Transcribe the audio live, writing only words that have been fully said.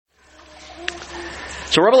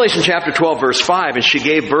So Revelation chapter 12, verse 5, and she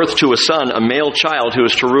gave birth to a son, a male child, who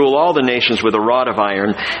is to rule all the nations with a rod of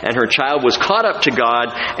iron. And her child was caught up to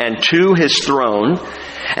God and to his throne.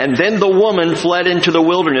 And then the woman fled into the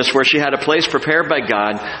wilderness, where she had a place prepared by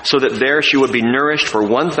God, so that there she would be nourished for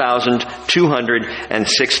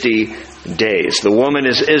 1,260 days. The woman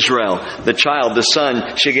is Israel. The child, the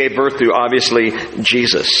son she gave birth to, obviously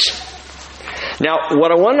Jesus. Now,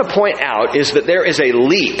 what I want to point out is that there is a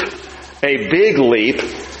leap, a big leap,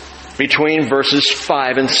 between verses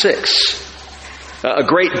 5 and 6. A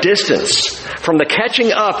great distance from the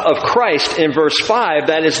catching up of Christ in verse 5,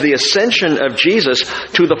 that is the ascension of Jesus,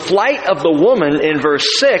 to the flight of the woman in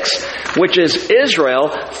verse 6, which is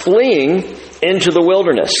Israel fleeing into the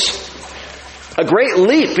wilderness. A great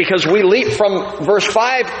leap, because we leap from verse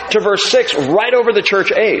 5 to verse 6 right over the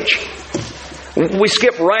church age. We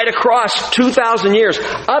skip right across 2,000 years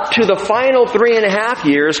up to the final 3.5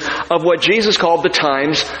 years of what Jesus called the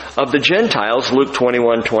times of the Gentiles, Luke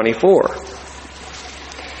 21:24.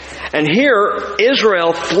 And here,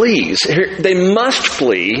 Israel flees. They must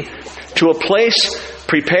flee to a place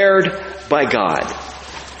prepared by God.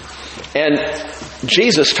 And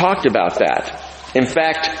Jesus talked about that. In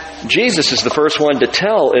fact, Jesus is the first one to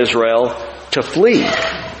tell Israel to flee.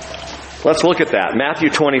 Let's look at that.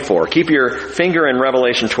 Matthew 24. Keep your finger in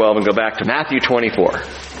Revelation 12 and go back to Matthew 24.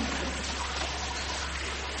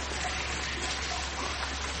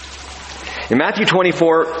 In Matthew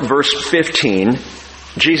 24, verse 15,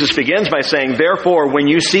 Jesus begins by saying, "Therefore, when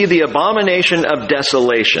you see the abomination of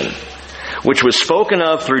desolation, which was spoken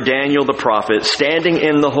of through Daniel the prophet, standing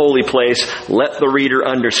in the holy place, let the reader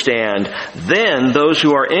understand. Then those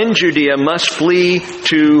who are in Judea must flee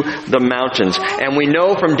to the mountains." And we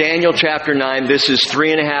know from Daniel chapter 9, this is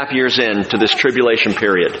 3.5 years into this tribulation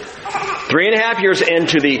period. 3.5 years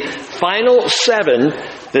into the final 7,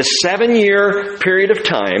 this 7-year period of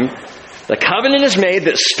time. The covenant is made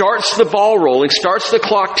that starts the ball rolling, starts the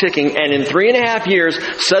clock ticking, and in 3.5 years,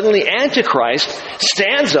 suddenly Antichrist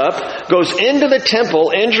stands up, goes into the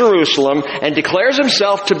temple in Jerusalem, and declares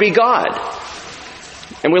himself to be God.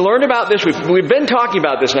 And we learned about this, we've been talking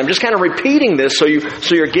about this, and I'm just kind of repeating this so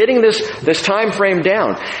you're getting this time frame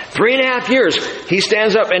down. 3.5 years, he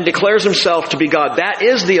stands up and declares himself to be God. That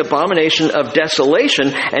is the abomination of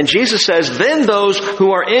desolation. And Jesus says, then those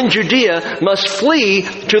who are in Judea must flee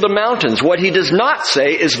to the mountains. What he does not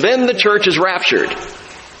say is then the church is raptured.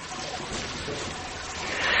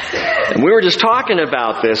 And we were just talking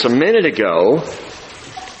about this a minute ago.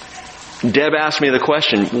 Deb asked me the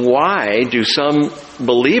question, why do some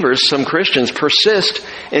believers, some Christians, persist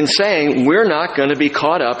in saying we're not going to be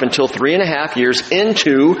caught up until 3.5 years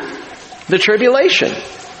into the tribulation?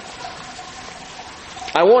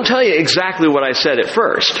 I won't tell you exactly what I said at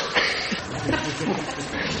first.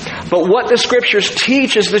 But what the Scriptures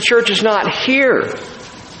teach is the church is not here.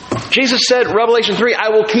 Jesus said, Revelation 3, I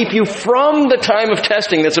will keep you from the time of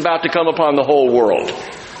testing that's about to come upon the whole world.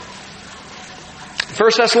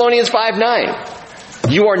 1 Thessalonians 5:9.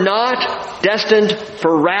 You are not destined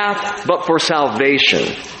for wrath, but for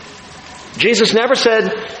salvation. Jesus never said,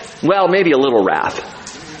 well, maybe a little wrath.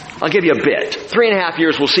 I'll give you a bit. 3.5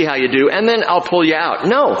 years, we'll see how you do, and then I'll pull you out.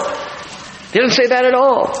 No. He didn't say that at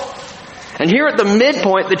all. And here at the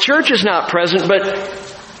midpoint, the church is not present, but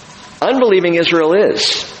unbelieving Israel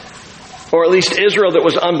is. Or at least Israel that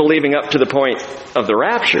was unbelieving up to the point of the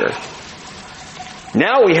rapture.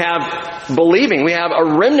 Now we have believing. We have a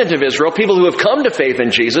remnant of Israel, people who have come to faith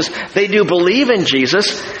in Jesus. They do believe in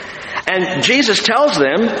Jesus. And Jesus tells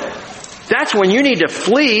them, that's when you need to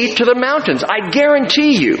flee to the mountains. I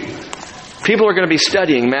guarantee you, people are going to be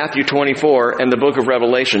studying Matthew 24 and the book of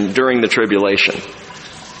Revelation during the tribulation.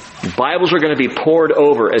 Bibles are going to be poured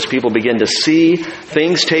over as people begin to see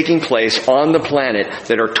things taking place on the planet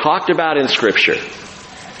that are talked about in Scripture.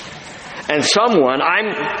 And someone,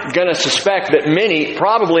 I'm going to suspect that many,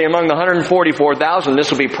 probably among the 144,000, this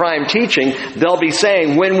will be prime teaching, they'll be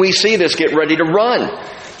saying, when we see this, get ready to run.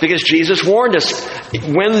 Because Jesus warned us,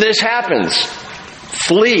 when this happens,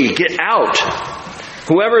 flee, get out.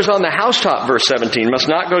 Whoever is on the housetop, verse 17, must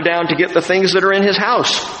not go down to get the things that are in his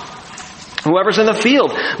house. Whoever's in the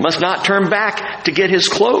field must not turn back to get his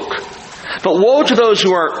cloak. But woe to those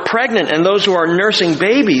who are pregnant and those who are nursing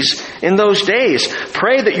babies in those days.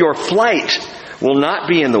 Pray that your flight will not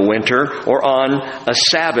be in the winter or on a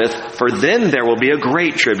Sabbath, for then there will be a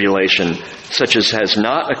great tribulation, such as has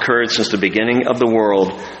not occurred since the beginning of the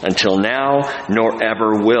world until now, nor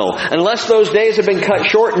ever will. Unless those days had been cut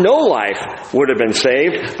short, no life would have been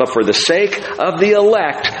saved. But for the sake of the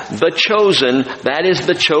elect, the chosen, that is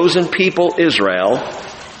the chosen people, Israel,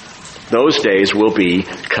 those days will be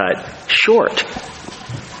cut short.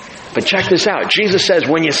 But check this out. Jesus says,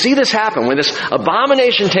 when you see this happen, when this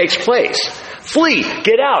abomination takes place, flee,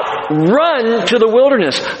 get out, run to the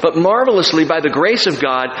wilderness. But marvelously, by the grace of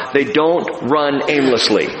God, they don't run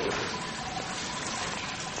aimlessly.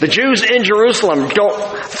 The Jews in Jerusalem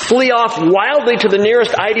don't flee off wildly to the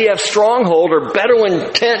nearest IDF stronghold or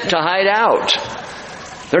Bedouin tent to hide out.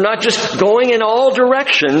 They're not just going in all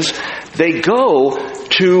directions. They go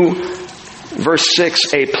to, verse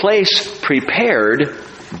 6, a place prepared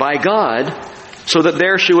by God so that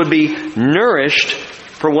there she would be nourished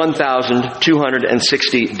for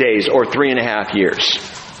 1,260 days, or 3.5 years.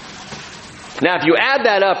 Now, if you add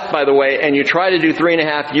that up, by the way, and you try to do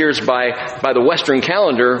 3.5 years by the Western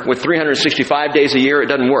calendar with 365 days a year, it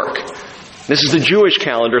doesn't work. This is the Jewish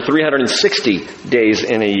calendar, 360 days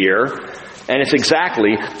in a year. And it's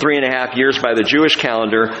exactly 3.5 years by the Jewish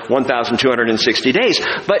calendar, 1,260 days.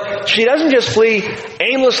 But she doesn't just flee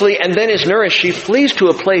aimlessly and then is nourished. She flees to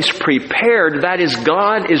a place prepared. That is,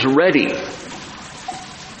 God is ready.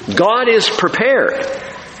 God is prepared.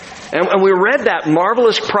 And we read that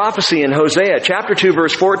marvelous prophecy in Hosea chapter 2,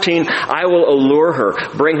 verse 14. I will allure her,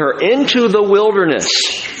 bring her into the wilderness,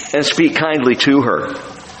 and speak kindly to her.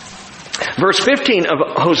 Verse 15 of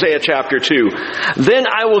Hosea chapter 2. Then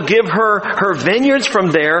I will give her vineyards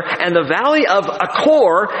from there, and the valley of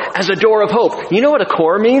Achor as a door of hope. You know what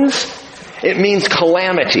Achor means? It means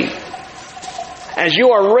calamity. As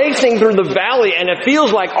you are racing through the valley and it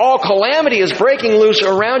feels like all calamity is breaking loose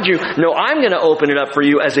around you, no, I'm going to open it up for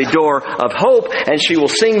you as a door of hope, and she will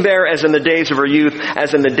sing there as in the days of her youth,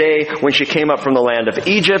 as in the day when she came up from the land of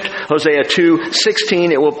Egypt. Hosea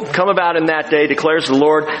 2:16, it will come about in that day, declares the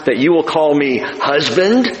Lord, that you will call me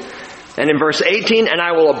husband. And in verse 18, and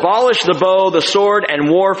I will abolish the bow, the sword, and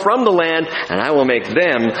war from the land, and I will make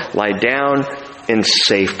them lie down in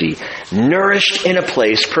safety, nourished in a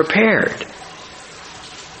place prepared.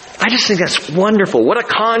 I just think that's wonderful. What a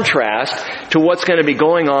contrast to what's going to be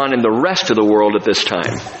going on in the rest of the world at this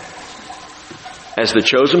time. As the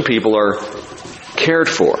chosen people are cared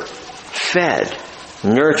for, fed,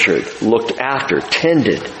 nurtured, looked after,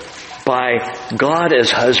 tended by God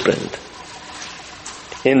as husband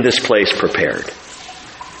in this place prepared.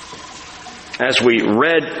 As we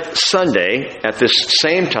read Sunday at this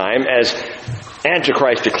same time, as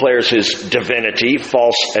Antichrist declares his divinity,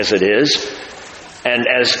 false as it is, and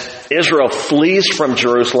as Israel flees from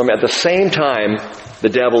Jerusalem, at the same time, the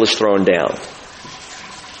devil is thrown down.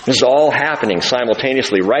 This is all happening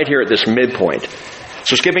simultaneously right here at this midpoint.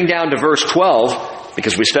 So skipping down to verse 12,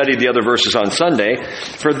 because we studied the other verses on Sunday,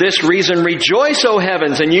 for this reason rejoice, O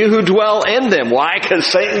heavens, and you who dwell in them. Why? Because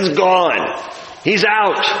Satan's gone. He's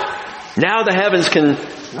out. Now the heavens can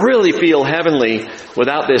really feel heavenly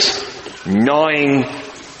without this gnawing,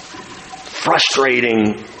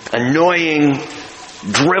 frustrating, annoying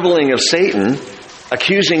dribbling of Satan,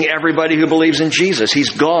 accusing everybody who believes in Jesus. He's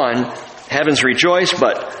gone. Heavens rejoice,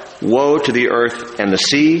 but woe to the earth and the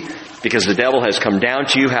sea, because the devil has come down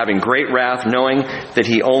to you having great wrath, knowing that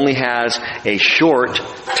he only has a short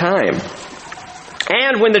time.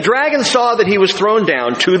 And when the dragon saw that he was thrown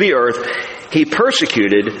down to the earth, he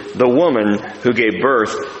persecuted the woman who gave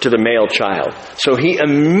birth to the male child. So he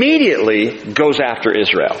immediately goes after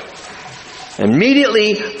Israel.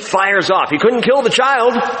 Immediately fires off. He couldn't kill the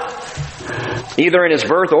child, either in his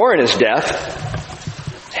birth or in his death.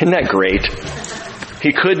 Isn't that great?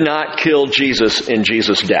 He could not kill Jesus in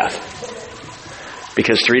Jesus' death.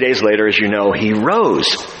 Because 3 days later, as you know, he rose.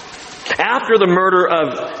 After the murder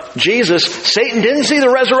of Jesus, Satan didn't see the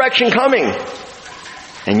resurrection coming.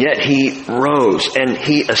 And yet he rose and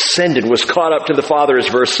he ascended, was caught up to the Father, as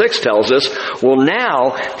verse 6 tells us. Well,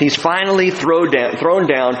 now he's finally thrown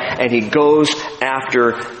down and he goes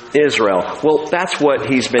after Israel. Well, that's what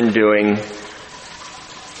he's been doing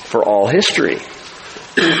for all history.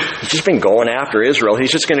 He's just been going after Israel.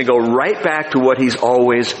 He's just going to go right back to what he's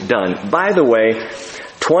always done. By the way,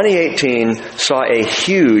 2018 saw a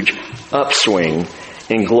huge upswing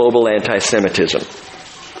in global anti-Semitism.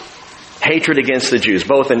 Hatred against the Jews,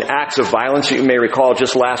 both in acts of violence. You may recall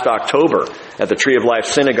just last October at the Tree of Life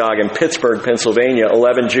Synagogue in Pittsburgh, Pennsylvania,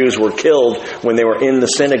 11 Jews were killed when they were in the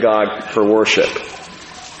synagogue for worship.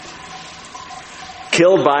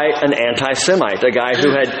 Killed by an anti-Semite, a guy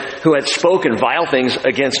who had spoken vile things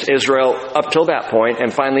against Israel up till that point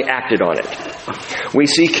and finally acted on it. We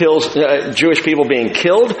see Jewish people being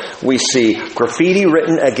killed. We see graffiti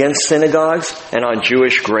written against synagogues and on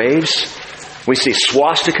Jewish graves. We see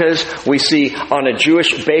swastikas. We see on a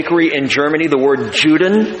Jewish bakery in Germany the word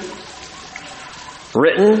Juden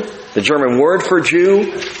written, the German word for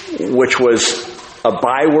Jew, which was a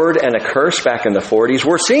byword and a curse back in the 40s.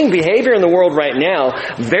 We're seeing behavior in the world right now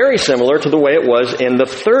very similar to the way it was in the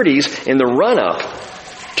 30s in the run-up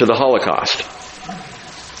to the Holocaust.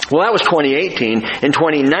 Well, that was 2018. In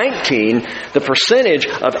 2019, the percentage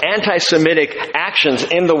of anti-Semitic actions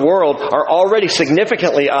in the world are already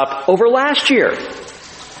significantly up over last year.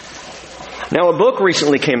 Now, a book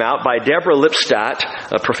recently came out by Deborah Lipstadt,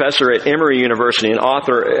 a professor at Emory University, and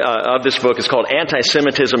author of this book is called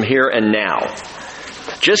Anti-Semitism Here and Now.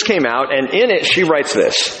 Just came out, and in it she writes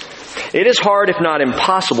this: "It is hard, if not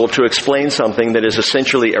impossible, to explain something that is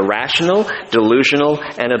essentially irrational, delusional,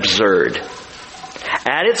 and absurd.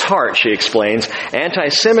 At its heart," she explains,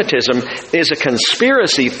 "anti-Semitism is a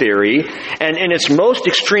conspiracy theory, and in its most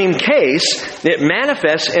extreme case, it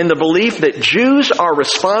manifests in the belief that Jews are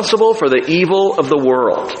responsible for the evil of the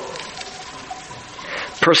world.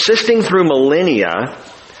 Persisting through millennia,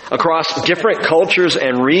 across different cultures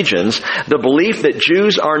and regions, the belief that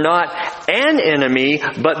Jews are not an enemy,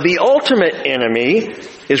 but the ultimate enemy,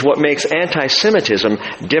 is what makes anti-Semitism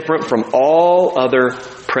different from all other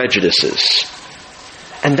prejudices."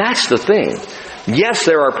 And that's the thing. Yes,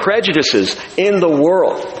 there are prejudices in the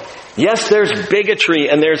world. Yes, there's bigotry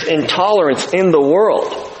and there's intolerance in the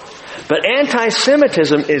world. But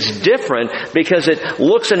anti-Semitism is different because it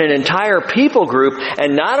looks at an entire people group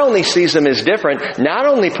and not only sees them as different, not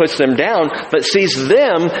only puts them down, but sees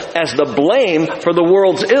them as the blame for the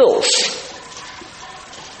world's ills.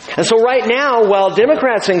 And so right now, while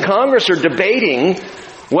Democrats in Congress are debating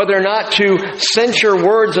whether or not to censure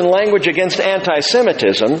words and language against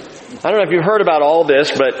anti-Semitism, I don't know if you've heard about all this,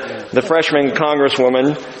 but the freshman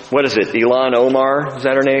congresswoman, Ilhan Omar, is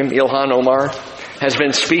that her name? Ilhan Omar, has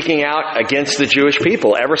been speaking out against the Jewish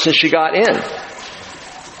people ever since she got in.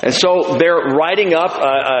 And so they're writing up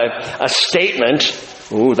a statement,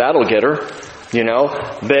 that'll get her,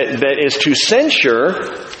 that is to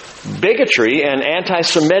censure bigotry and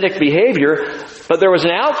anti-Semitic behavior. But there was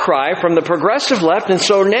an outcry from the progressive left, and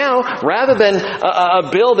so now, rather than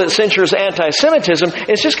a bill that censures anti-Semitism,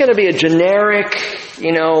 it's just going to be a generic,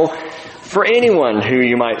 for anyone who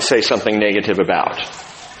you might say something negative about.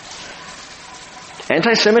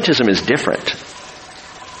 Anti-Semitism is different.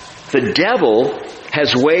 The devil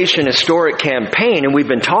has waged an historic campaign, and we've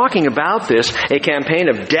been talking about this, a campaign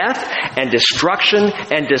of death and destruction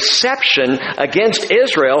and deception against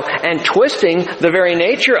Israel, and twisting the very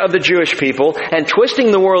nature of the Jewish people, and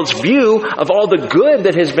twisting the world's view of all the good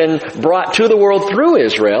that has been brought to the world through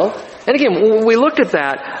Israel. And again, we looked at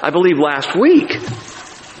that, I believe, last week.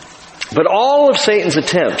 But all of Satan's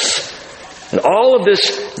attempts and all of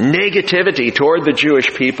this negativity toward the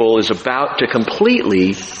Jewish people is about to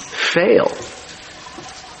completely fail.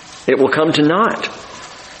 It will come to naught.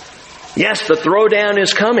 Yes, the throwdown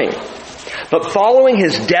is coming. But following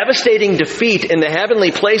his devastating defeat in the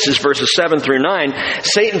heavenly places, verses 7 through 9,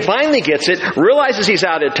 Satan finally gets it, realizes he's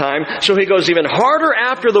out of time, so he goes even harder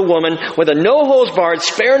after the woman with a no-holds-barred,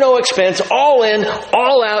 spare no expense, all-in,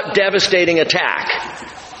 all-out, devastating attack.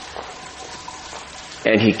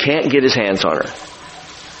 And he can't get his hands on her.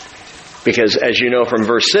 Because, as you know from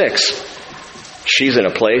verse 6, she's in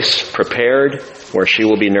a place prepared where she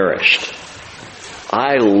will be nourished.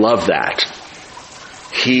 I love that.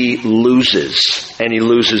 He loses, and he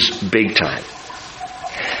loses big time.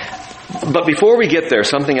 But before we get there,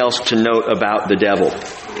 something else to note about the devil.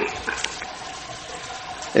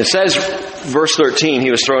 It says, verse 13,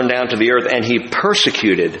 he was thrown down to the earth, and he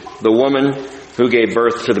persecuted the woman who gave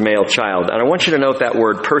birth to the male child. And I want you to note that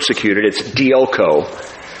word persecuted. It's dioko.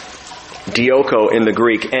 Dioko in the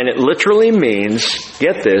Greek, and it literally means,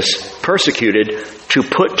 get this, persecuted, to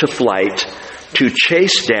put to flight, to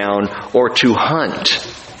chase down, or to hunt.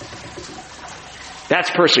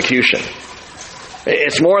 That's persecution.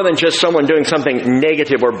 It's more than just someone doing something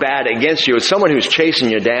negative or bad against you. It's someone who's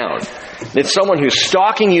chasing you down. It's someone who's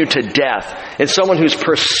stalking you to death. It's someone who's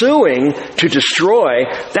pursuing to destroy.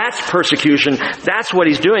 That's persecution. That's what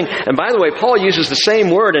he's doing. And by the way, Paul uses the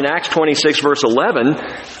same word in Acts 26, verse 11,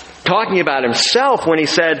 talking about himself when he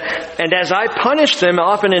said, "And as I punished them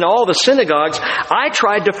often in all the synagogues, I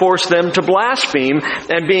tried to force them to blaspheme,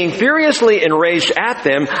 and being furiously enraged at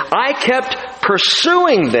them, I kept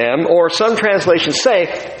pursuing them," or some translations say,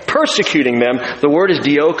 persecuting them. The word is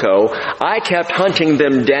dioko. I kept hunting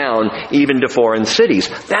them down even to foreign cities.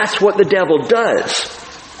 That's what the devil does.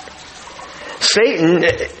 Satan,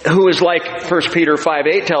 who is like 1 Peter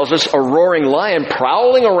 5:8 tells us, a roaring lion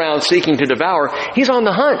prowling around seeking to devour, he's on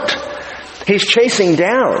the hunt. He's chasing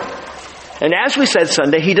down. And as we said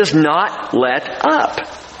Sunday, he does not let up.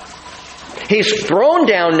 He's thrown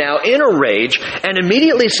down now in a rage and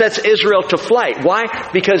immediately sets Israel to flight. Why?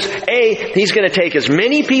 Because A, he's going to take as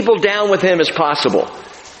many people down with him as possible,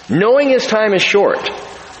 knowing his time is short.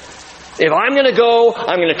 If I'm going to go,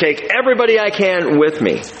 I'm going to take everybody I can with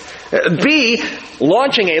me. B,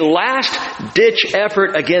 launching a last-ditch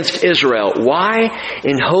effort against Israel. Why?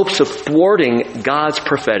 In hopes of thwarting God's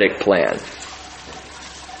prophetic plan.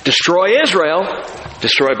 Destroy Israel,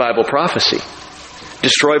 destroy Bible prophecy.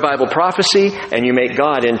 Destroy Bible prophecy, and you make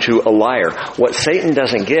God into a liar. What Satan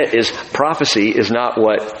doesn't get is prophecy is not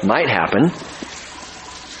what might happen.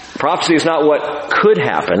 Prophecy is not what could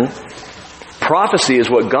happen. Prophecy is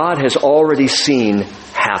what God has already seen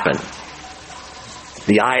happen.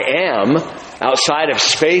 The I Am, outside of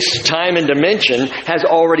space, time, and dimension, has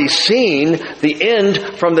already seen the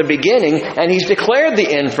end from the beginning, and He's declared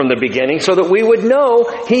the end from the beginning so that we would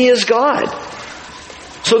know He is God.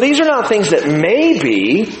 So these are not things that may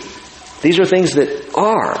be, these are things that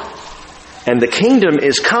are. And the kingdom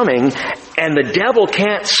is coming, and the devil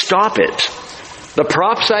can't stop it. The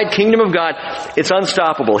prophesied kingdom of God, it's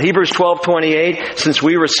unstoppable. Hebrews 12:28, since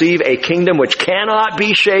we receive a kingdom which cannot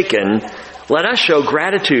be shaken, let us show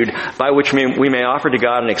gratitude by which we may offer to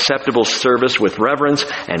God an acceptable service with reverence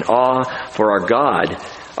and awe, for our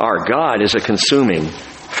God is a consuming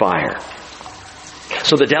fire.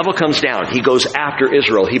 So the devil comes down. He goes after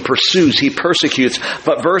Israel. He pursues. He persecutes.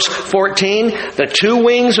 But verse 14, the two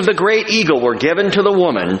wings of the great eagle were given to the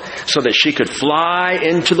woman so that she could fly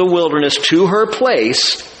into the wilderness to her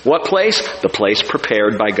place. What place? The place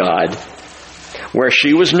prepared by God, where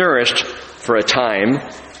she was nourished for a time,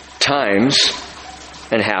 times,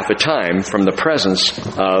 and half a time from the presence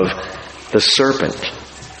of the serpent.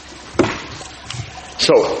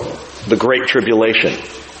 So, the Great Tribulation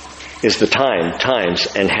is the time, times,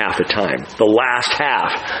 and half a time. The last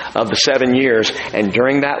half of the 7 years. And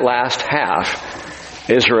during that last half,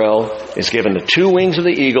 Israel is given the two wings of the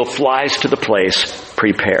eagle, flies to the place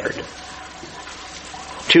prepared.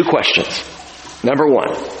 Two questions. Number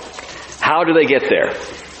one, how do they get there?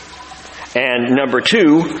 And number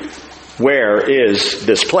two, where is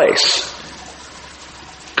this place?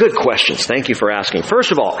 Good questions. Thank you for asking.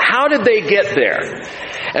 First of all, how did they get there?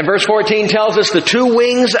 And verse 14 tells us the two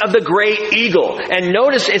wings of the great eagle. And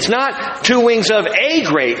notice it's not two wings of a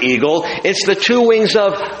great eagle. It's the two wings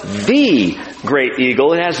of the great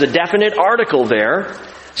eagle. It has the definite article there.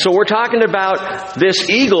 So we're talking about this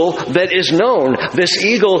eagle that is known, this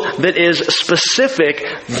eagle that is specific.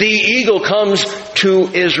 The eagle comes to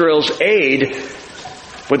Israel's aid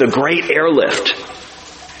with a great airlift.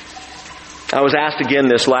 I was asked again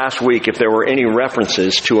this last week if there were any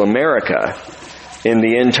references to America in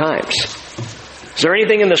the end times. Is there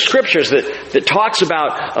anything in the scriptures that talks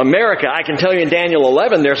about America? I can tell you in Daniel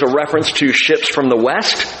 11 there's a reference to ships from the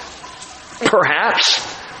west. Perhaps.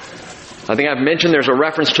 I think I've mentioned there's a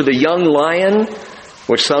reference to the young lion,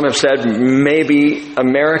 which some have said may be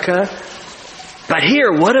America. But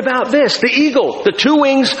here, what about this? The eagle, the two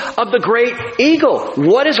wings of the great eagle.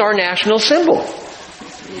 What is our national symbol?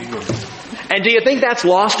 And do you think that's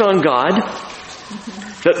lost on God?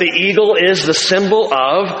 That the eagle is the symbol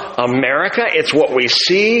of America? It's what we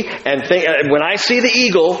see and think. When I see the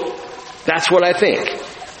eagle, that's what I think.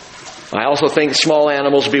 I also think small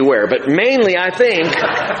animals beware. But mainly I think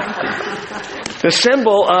the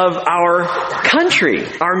symbol of our country,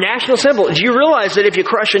 our national symbol. Do you realize that if you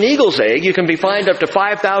crush an eagle's egg, you can be fined up to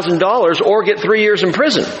 $5,000 or get 3 years in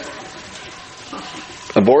prison?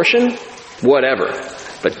 Abortion? Whatever.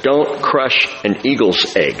 But don't crush an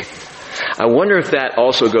eagle's egg. I wonder if that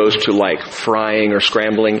also goes to like frying or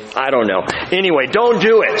scrambling. I don't know. Anyway, don't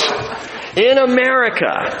do it. In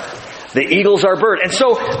America, the eagles are bird. And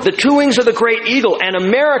so the two wings of the great eagle. And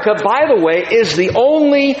America, by the way, is the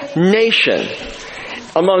only nation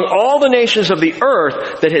among all the nations of the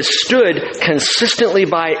earth that has stood consistently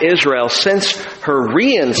by Israel since her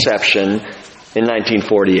reinception in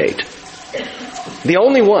 1948. The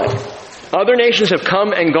only one. Other nations have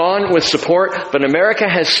come and gone with support, but America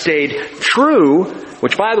has stayed true,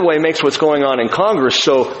 which, by the way, makes what's going on in Congress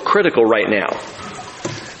so critical right now.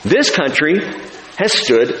 This country has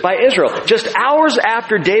stood by Israel. Just hours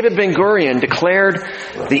after David Ben-Gurion declared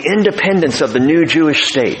the independence of the new Jewish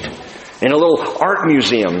state in a little art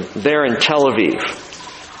museum there in Tel Aviv.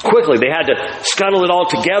 Quickly, they had to scuttle it all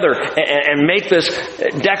together and make this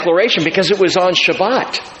declaration because it was on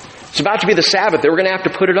Shabbat. It's about to be the Sabbath. They were going to have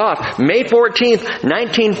to put it off. May 14th,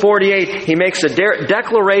 1948, he makes a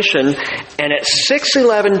declaration, and at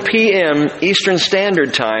 6:11 p.m. Eastern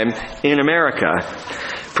Standard Time in America,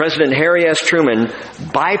 President Harry S. Truman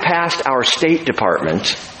bypassed our State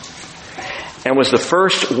Department and was the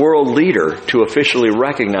first world leader to officially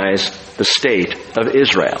recognize the state of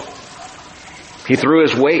Israel. He threw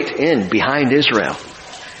his weight in behind Israel.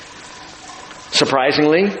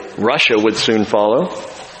 Surprisingly, Russia would soon follow.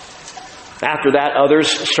 After that, others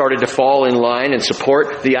started to fall in line and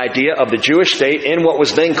support the idea of the Jewish state in what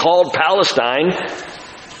was then called Palestine,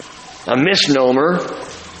 a misnomer,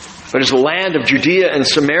 but is the land of Judea and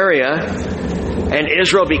Samaria, and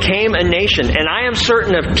Israel became a nation. And I am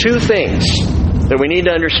certain of two things that we need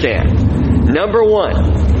to understand. Number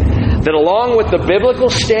one, that along with the biblical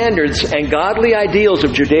standards and godly ideals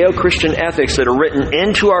of Judeo-Christian ethics that are written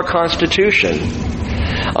into our Constitution,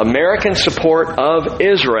 American support of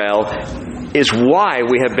Israel is why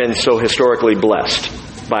we have been so historically blessed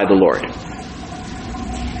by the Lord.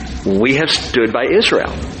 We have stood by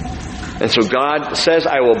Israel. And so God says,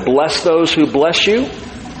 I will bless those who bless you,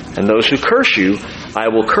 and those who curse you, I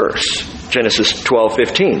will curse. Genesis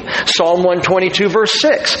 12:15. Psalm 122, verse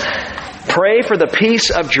 6. Pray for the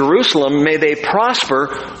peace of Jerusalem. May they prosper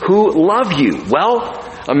who love you. Well,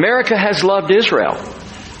 America has loved Israel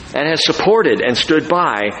and has supported and stood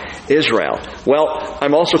by Israel. Well,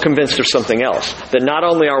 I'm also convinced there's something else. That not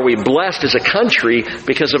only are we blessed as a country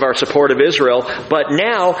because of our support of Israel, but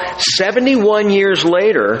now, 71 years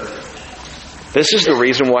later, this is the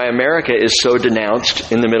reason why America is so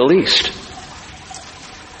denounced in the Middle East.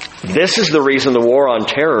 This is the reason the war on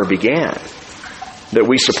terror began, that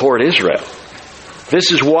we support Israel.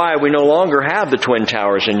 This is why we no longer have the Twin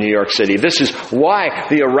Towers in New York City. This is why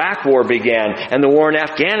the Iraq War began and the war in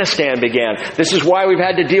Afghanistan began. This is why we've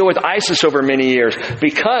had to deal with ISIS over many years,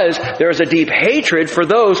 because there is a deep hatred for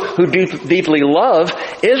those who deeply love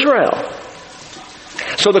Israel.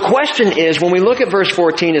 So the question is, when we look at verse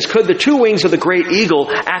 14, is could the two wings of the great eagle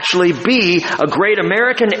actually be a great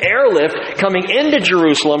American airlift coming into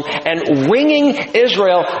Jerusalem and winging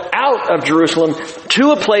Israel out of Jerusalem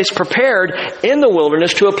to a place prepared in the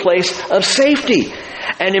wilderness, to a place of safety?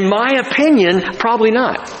 And in my opinion, probably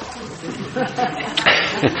not.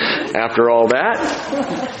 After all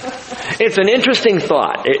that, it's an interesting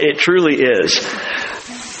thought. It truly is.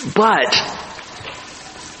 But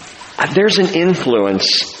there's an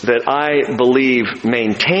influence that I believe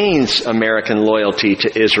maintains American loyalty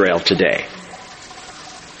to Israel today.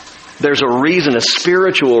 There's a reason, a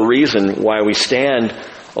spiritual reason, why we stand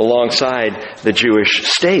alongside the Jewish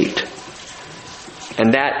state.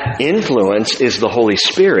 And that influence is the Holy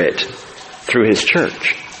Spirit through His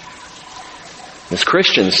church. As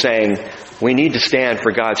Christians saying, we need to stand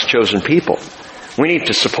for God's chosen people. We need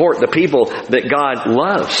to support the people that God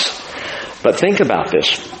loves. But think about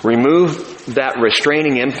this. Remove that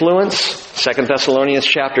restraining influence. 2 Thessalonians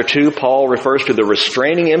chapter 2, Paul refers to the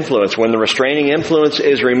restraining influence. When the restraining influence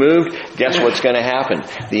is removed, guess what's going to happen?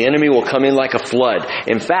 The enemy will come in like a flood.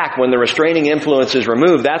 In fact, when the restraining influence is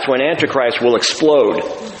removed, that's when Antichrist will explode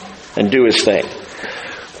and do his thing.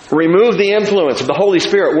 Remove the influence of the Holy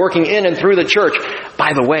Spirit working in and through the church.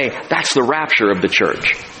 By the way, that's the rapture of the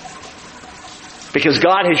church. Because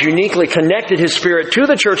God has uniquely connected His Spirit to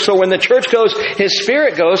the church, so when the church goes, His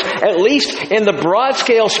Spirit goes, at least in the broad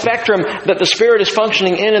scale spectrum that the Spirit is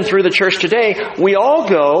functioning in and through the church today, we all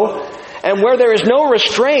go, and where there is no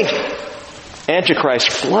restraint,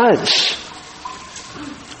 Antichrist floods.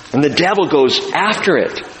 And the devil goes after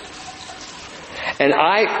it. And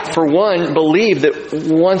I, for one, believe that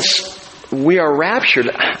once we are raptured,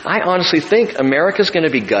 I honestly think America's going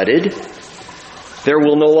to be gutted. There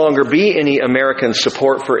will no longer be any American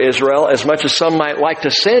support for Israel. As much as some might like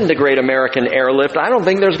to send a great American airlift, I don't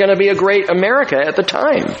think there's going to be a great America at the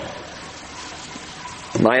time.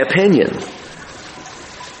 My opinion.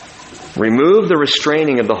 Remove the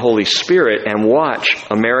restraining of the Holy Spirit and watch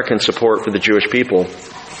American support for the Jewish people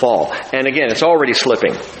fall. And again, it's already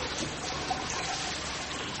slipping.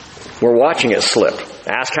 We're watching it slip.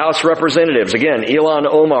 Ask House Representatives, again, Ilhan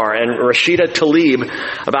Omar and Rashida Tlaib,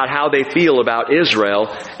 about how they feel about Israel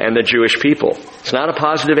and the Jewish people. It's not a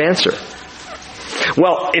positive answer.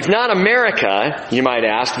 Well, if not America, you might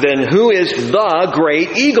ask, then who is the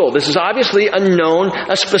great eagle? This is obviously a known,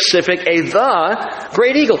 a specific, the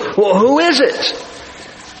great eagle. Well, who is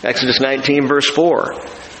it? Exodus 19, verse 4.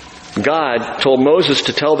 God told Moses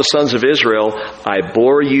to tell the sons of Israel, I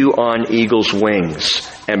bore you on eagle's wings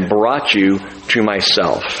and brought you to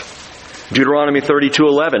myself. Deuteronomy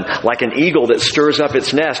 32:11, like an eagle that stirs up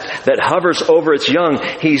its nest, that hovers over its young,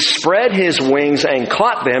 he spread his wings and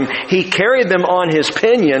caught them. He carried them on his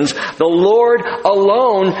pinions. The Lord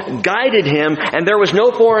alone guided him, and there was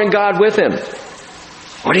no foreign God with him.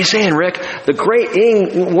 What are you saying, Rick? The great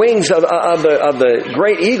wings of the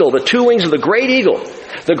great eagle, the two wings of the great eagle.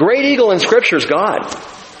 The great eagle in Scripture is God.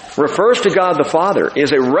 refers to God the Father,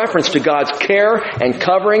 is a reference to God's care and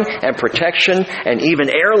covering and protection and even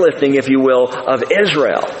airlifting, if you will, of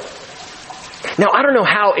Israel. Now, I don't know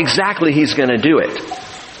how exactly He's going to do it.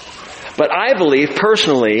 But I believe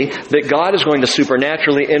personally that God is going to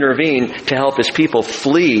supernaturally intervene to help His people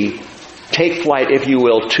flee, take flight, if you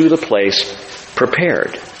will, to the place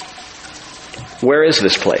prepared. Where is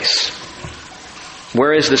this place?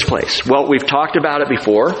 Where is this place? Well, we've talked about it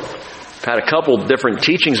before. I've had a couple different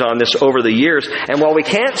teachings on this over the years. And while we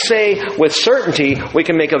can't say with certainty, we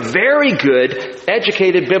can make a very good,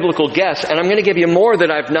 educated biblical guess. And I'm going to give you more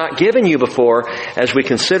that I've not given you before as we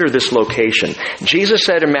consider this location. Jesus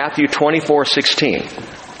said in Matthew 24:16,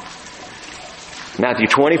 Matthew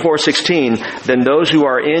 24:16, then those who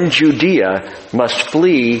are in Judea must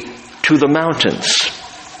flee to the mountains.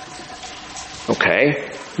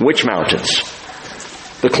 Okay, which mountains?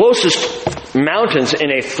 The closest mountains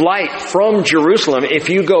in a flight from Jerusalem, if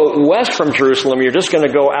you go west from Jerusalem, you're just going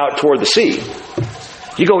to go out toward the sea.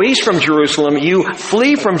 You go east from Jerusalem, you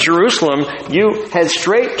flee from Jerusalem, you head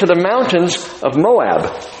straight to the mountains of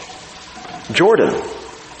Moab, Jordan.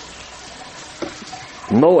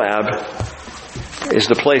 Moab is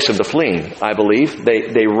the place of the fleeing, I believe.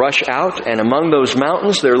 They rush out, and among those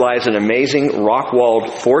mountains there lies an amazing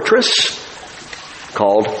rock-walled fortress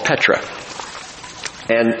called Petra.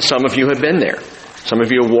 And some of you have been there. Some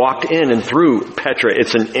of you have walked in and through Petra.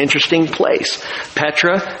 It's an interesting place.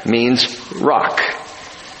 Petra means rock.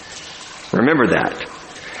 Remember that.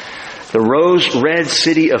 The rose-red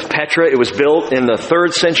city of Petra, it was built in the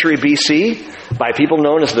 3rd century BC by people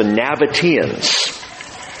known as the Nabateans,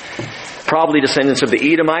 probably descendants of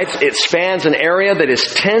the Edomites. It spans an area that is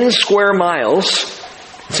 10 square miles.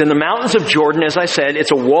 It's in the mountains of Jordan, as I said.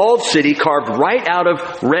 It's a walled city carved right out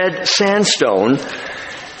of red sandstone.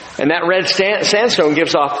 And that red sandstone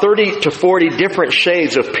gives off 30 to 40 different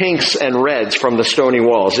shades of pinks and reds from the stony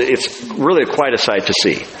walls. It's really quite a sight to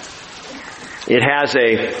see. It has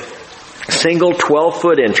a single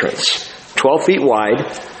 12-foot entrance, 12 feet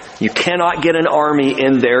wide. You cannot get an army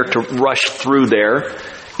in there to rush through there.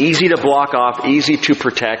 Easy to block off, easy to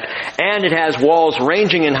protect. And it has walls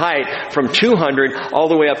ranging in height from 200 all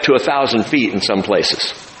the way up to 1,000 feet in some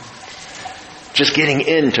places. Just getting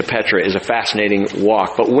into Petra is a fascinating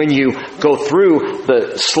walk. But when you go through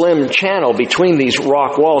the slim channel between these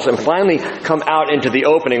rock walls and finally come out into the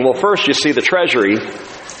opening, well, first you see the treasury.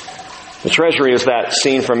 The treasury is that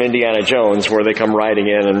scene from Indiana Jones where they come riding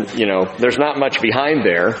in and, there's not much behind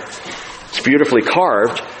there. It's beautifully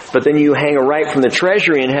carved. But then you hang a right from the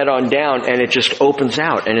treasury and head on down and it just opens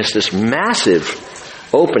out. And it's this massive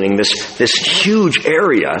opening, this huge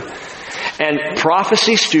area. And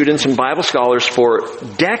prophecy students and Bible scholars for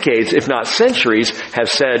decades, if not centuries, have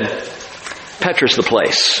said, Petra's the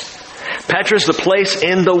place. Petra's the place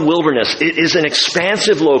in the wilderness. It is an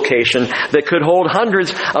expansive location that could hold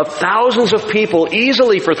hundreds of thousands of people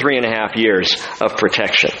easily for 3.5 years of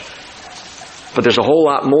protection. But there's a whole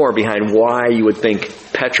lot more behind why you would think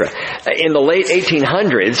Petra. In the late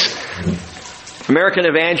 1800s, American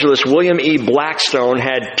evangelist William E. Blackstone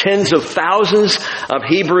had tens of thousands of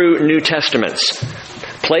Hebrew New Testaments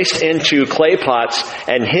placed into clay pots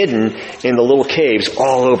and hidden in the little caves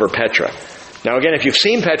all over Petra. Now again, if you've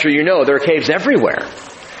seen Petra, you know there are caves everywhere.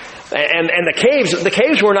 And the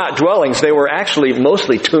caves were not dwellings, they were actually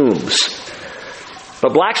mostly tombs.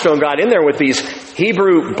 But Blackstone got in there with these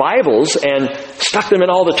Hebrew Bibles and stuck them in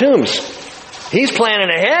all the tombs. He's planning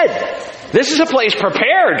ahead. This is a place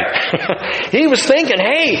prepared. He was thinking,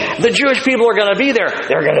 hey, the Jewish people are going to be there.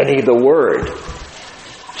 They're going to need the Word.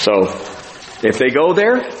 So, if they go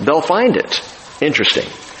there, they'll find it. Interesting.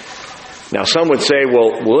 Now, some would say,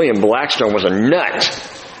 well, William Blackstone was a nut.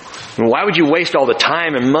 Why would you waste all the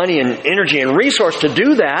time and money and energy and resource to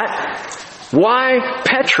do that? Why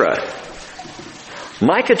Petra?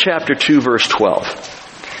 Micah chapter 2, verse 12.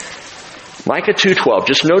 Micah 2:12.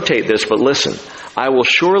 Just notate this, but listen. I will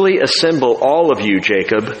surely assemble all of you,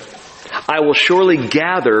 Jacob. I will surely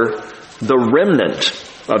gather the remnant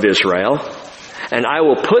of Israel, and I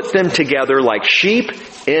will put them together like sheep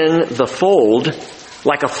in the fold,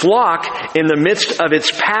 like a flock in the midst of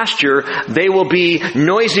its pasture. They will be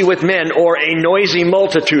noisy with men, or a noisy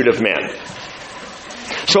multitude of men.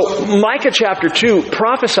 So Micah chapter 2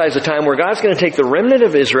 prophesies a time where God's going to take the remnant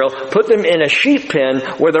of Israel, put them in a sheep pen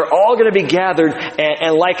where they're all going to be gathered,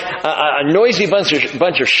 and like a noisy bunch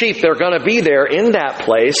of sheep, they're going to be there in that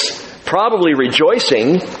place, probably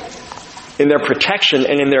rejoicing in their protection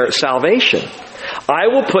and in their salvation. I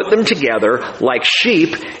will put them together like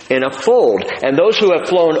sheep in a fold. And those who have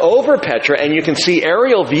flown over Petra, and you can see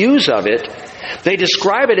aerial views of it, they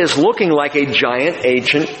describe it as looking like a giant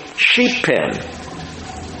ancient sheep pen.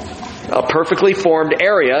 A perfectly formed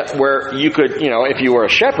area where you could, if you were a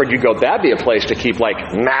shepherd, you'd go, that'd be a place to keep like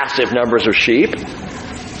massive numbers of sheep.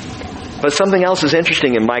 But something else is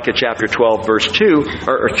interesting in Micah chapter 12, verse 2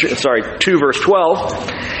 verse 12.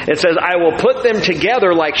 It says, I will put them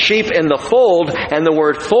together like sheep in the fold, and the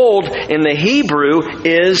word fold in the Hebrew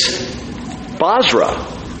is Basra.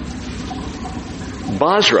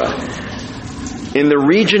 Basra. In the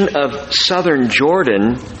region of southern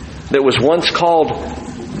Jordan that was once called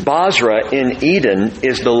Basra in Eden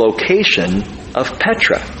is the location of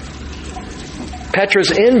Petra.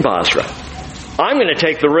 Petra's in Basra. I'm going to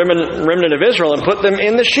take the remnant of Israel and put them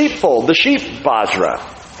in the sheepfold, the sheep Basra.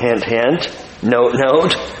 Hint, hint. Note,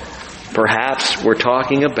 note. Perhaps we're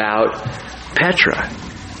talking about Petra.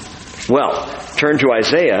 Well, turn to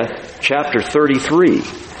Isaiah chapter 33.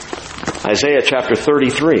 Isaiah chapter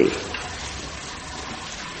 33.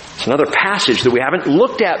 It's another passage that we haven't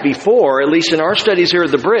looked at before, at least in our studies here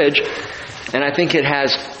at the Bridge, and I think it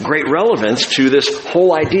has great relevance to this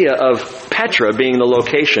whole idea of Petra being the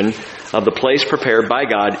location of the place prepared by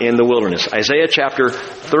God in the wilderness. Isaiah chapter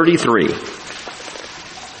 33.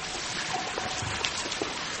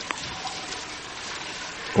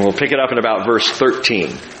 We'll pick it up in about verse 13.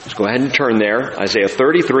 Let's go ahead and turn there. Isaiah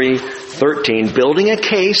 33, 13. Building a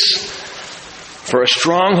case for a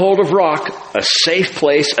stronghold of rock, a safe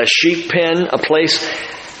place, a sheep pen, a place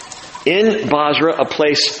in Basra, a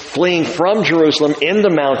place fleeing from Jerusalem in the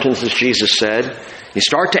mountains, as Jesus said. You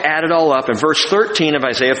start to add it all up, and verse 13 of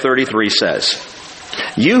Isaiah 33 says,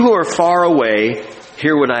 You who are far away,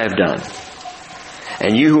 hear what I have done.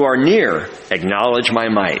 And you who are near, acknowledge my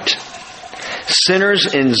might.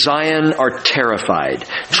 Sinners in Zion are terrified.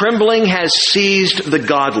 Trembling has seized the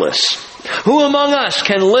godless. Who among us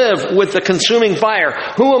can live with the consuming fire?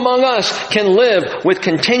 Who among us can live with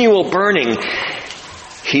continual burning?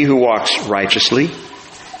 He who walks righteously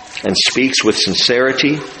and speaks with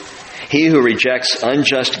sincerity. He who rejects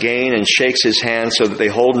unjust gain and shakes his hands so that they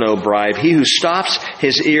hold no bribe. He who stops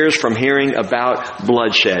his ears from hearing about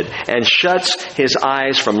bloodshed and shuts his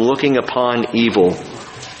eyes from looking upon evil.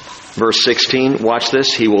 Verse 16, watch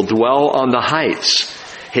this. He will dwell on the heights.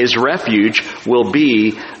 His refuge will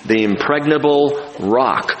be the impregnable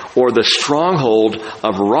rock, or the stronghold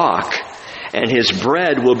of rock. And his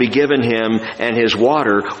bread will be given him, and his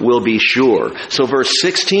water will be sure. So verse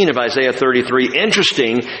 16 of Isaiah 33,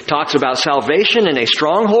 interesting, talks about salvation in a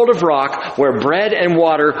stronghold of rock where bread and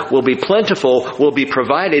water will be plentiful, will be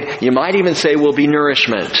provided. You might even say will be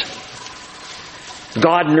nourishment.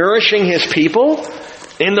 God nourishing his people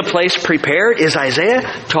in the place prepared. Is Isaiah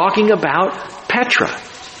talking about Petra?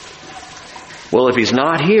 Well, if he's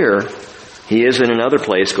not here, he is in another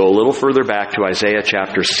place. Go a little further back to Isaiah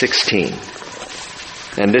chapter 16.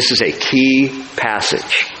 And this is a key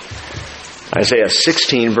passage. Isaiah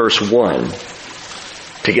 16 verse 1.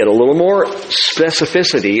 To get a little more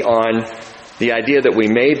specificity on the idea that we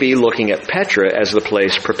may be looking at Petra as the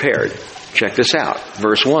place prepared. Check this out.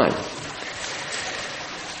 Verse 1.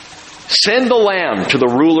 Send the lamb to the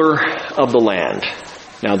ruler of the land.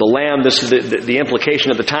 Now the lamb, the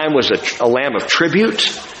implication at the time was a lamb of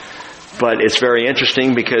tribute, but it's very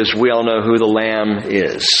interesting because we all know who the lamb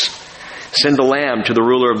is. Send the lamb to the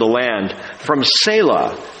ruler of the land from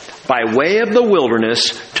Selah by way of the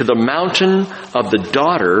wilderness to the mountain of the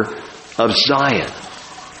daughter of Zion.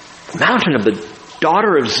 Mountain of the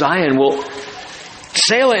daughter of Zion. Well,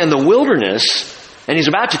 Selah in the wilderness, and he's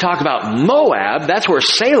about to talk about Moab. That's where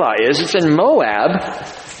Selah is. It's in Moab.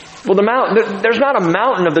 Well, there's not a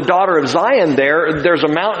mountain of the daughter of Zion there. There's a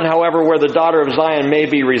mountain, however, where the daughter of Zion may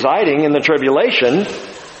be residing in the tribulation.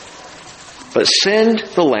 But send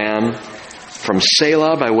the lamb from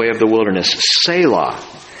Selah by way of the wilderness. Selah.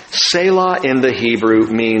 Selah in the Hebrew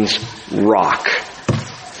means rock.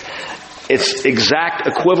 Its exact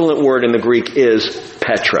equivalent word in the Greek is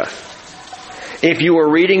Petra. If you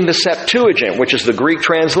are reading the Septuagint, which is the Greek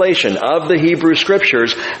translation of the Hebrew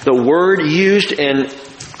Scriptures, the word used in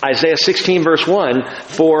Isaiah 16 verse 1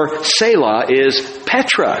 for Selah is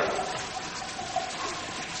Petra.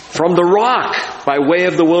 From the rock by way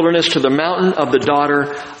of the wilderness to the mountain of the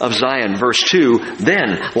daughter of Zion. Verse 2,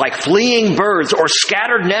 then, like fleeing birds or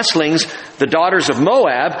scattered nestlings, the daughters of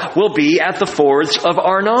Moab will be at the fords of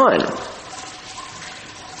Arnon.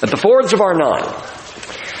 At the fords of Arnon.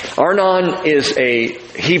 Arnon is a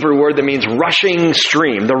Hebrew word that means rushing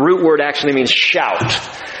stream. The root word actually means shout.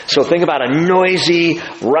 So think about a noisy,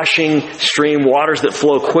 rushing stream, waters that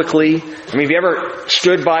flow quickly. I mean, have you ever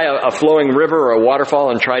stood by a flowing river or a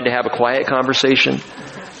waterfall and tried to have a quiet conversation?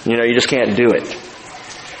 You know, you just can't do it.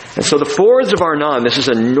 And so the fords of Arnon, this is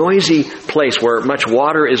a noisy place where much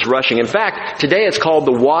water is rushing. In fact, today it's called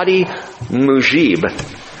the Wadi Mujib.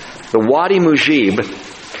 The Wadi Mujib.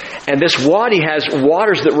 And this wadi has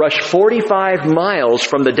waters that rush 45 miles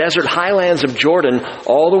from the desert highlands of Jordan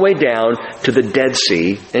all the way down to the Dead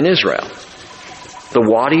Sea in Israel. The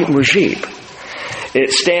Wadi Mujib.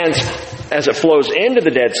 It stands, as it flows into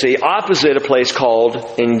the Dead Sea, opposite a place called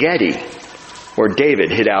En-Gedi, where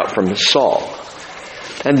David hid out from Saul.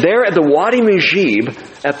 And there at the Wadi Mujib,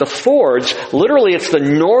 at the fords, literally it's the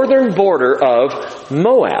northern border of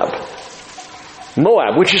Moab.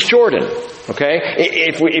 Moab, which is Jordan. Okay?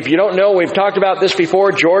 If you don't know, we've talked about this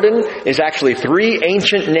before. Jordan is actually 3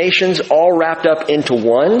 ancient nations all wrapped up into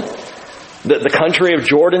one. The country of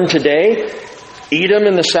Jordan today, Edom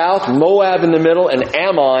in the south, Moab in the middle, and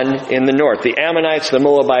Ammon in the north. The Ammonites, the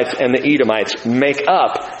Moabites, and the Edomites make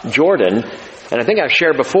up Jordan. And I think I've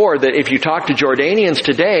shared before that if you talk to Jordanians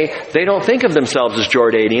today, they don't think of themselves as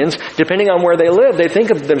Jordanians. Depending on where they live, they think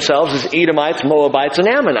of themselves as Edomites, Moabites, and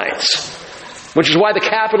Ammonites. Which is why the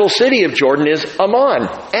capital city of Jordan is Ammon.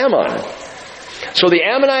 So the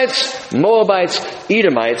Ammonites, Moabites,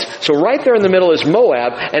 Edomites. So right there in the middle is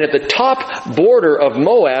Moab. And at the top border of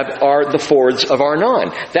Moab are the fords of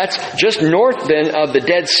Arnon. That's just north then of the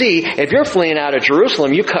Dead Sea. If you're fleeing out of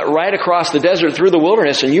Jerusalem, you cut right across the desert through the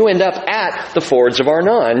wilderness and you end up at the fords of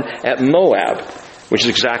Arnon at Moab. Which is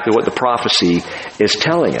exactly what the prophecy is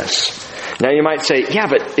telling us. Now you might say, yeah,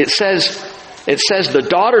 but it says the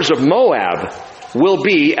daughters of Moab will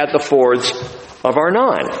be at the fords of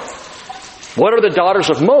Arnon. What are the daughters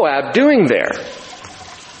of Moab doing there?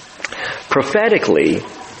 Prophetically,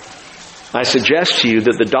 I suggest to you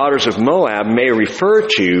that the daughters of Moab may refer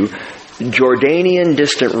to Jordanian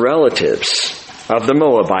distant relatives of the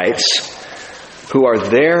Moabites who are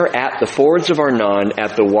there at the fords of Arnon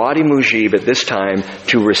at the Wadi Mujib at this time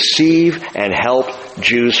to receive and help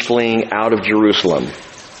Jews fleeing out of Jerusalem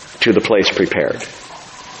to the place prepared.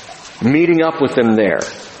 Meeting up with them there,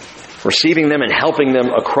 receiving them and helping them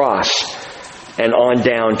across and on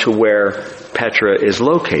down to where Petra is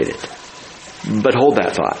located. But hold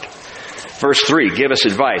that thought. Verse 3, give us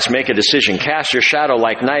advice, make a decision, cast your shadow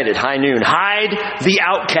like night at high noon, hide the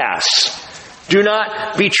outcasts, do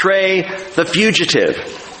not betray the fugitive.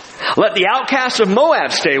 Let the outcasts of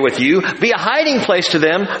Moab stay with you, be a hiding place to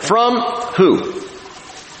them from who?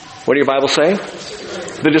 What do your Bible say?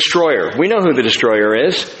 The destroyer. We know who the destroyer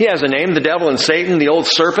is. He has a name, the devil and Satan, the old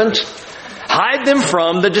serpent. Hide them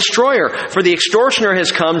from the destroyer, for the extortioner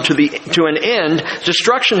has come to an end.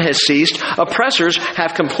 Destruction has ceased. Oppressors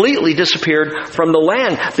have completely disappeared from the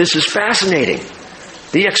land. This is fascinating.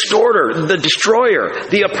 The extorter, the destroyer,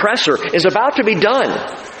 the oppressor is about to be done.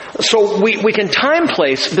 So we can time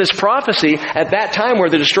place this prophecy at that time where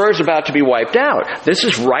the destroyer is about to be wiped out. This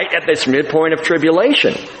is right at this midpoint of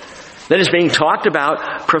tribulation that is being talked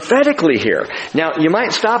about prophetically here. Now, you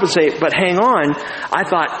might stop and say, but hang on, I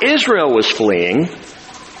thought Israel was fleeing.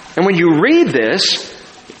 And when you read this,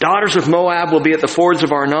 daughters of Moab will be at the fords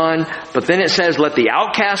of Arnon, but then it says, let the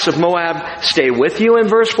outcasts of Moab stay with you in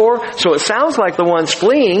verse 4. So it sounds like the ones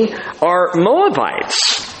fleeing are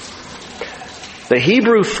Moabites. The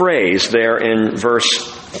Hebrew phrase there in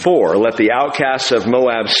verse 4, let the outcasts of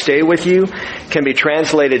Moab stay with you, can be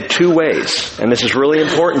translated 2 ways. And this is really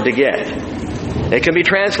important to get. It can be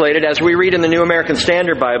translated, as we read in the New American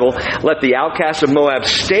Standard Bible, let the outcasts of Moab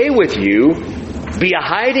stay with you, be a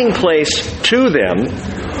hiding place to them,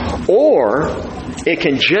 or it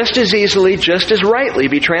can just as easily, just as rightly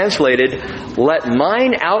be translated, let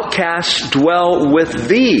mine outcasts dwell with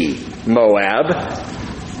thee, Moab,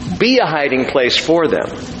 be a hiding place for them.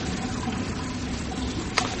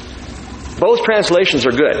 Both translations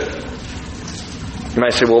are good. You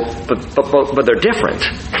might say, well, but they're different.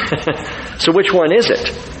 So which one is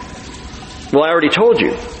it? Well, I already told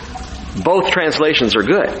you. Both translations are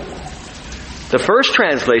good. The first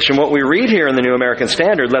translation, what we read here in the New American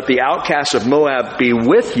Standard, let the outcasts of Moab be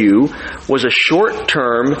with you, was a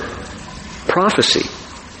short-term prophecy.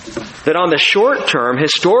 That on the short term,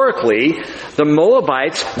 historically, the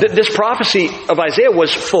Moabites, this prophecy of Isaiah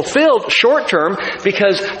was fulfilled short term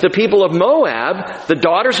because the people of Moab, the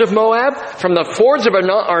daughters of Moab, from the fords of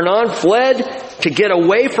Arnon fled to get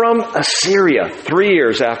away from Assyria 3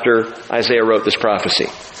 years after Isaiah wrote this prophecy.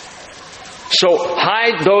 So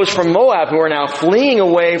hide those from Moab who are now fleeing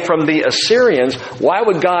away from the Assyrians. Why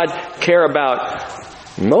would God care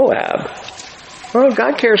about Moab? Well,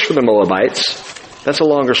 God cares for the Moabites. That's a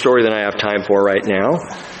longer story than I have time for right now.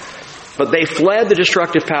 But they fled the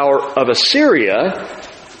destructive power of Assyria,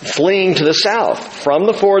 fleeing to the south. From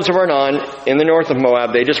the fords of Arnon in the north of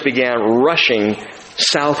Moab, they just began rushing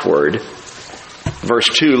southward. Verse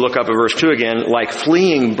 2, look up at verse 2 again. Like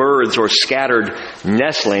fleeing birds or scattered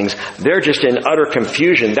nestlings, they're just in utter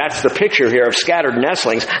confusion. That's the picture here of scattered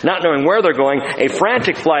nestlings, not knowing where they're going, a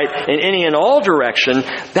frantic flight in any and all direction.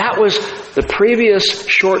 That was the previous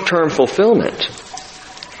short-term fulfillment.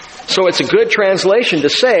 So it's a good translation to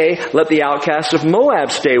say, let the outcasts of Moab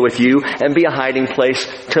stay with you and be a hiding place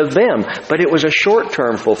to them. But it was a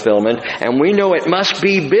short-term fulfillment, and we know it must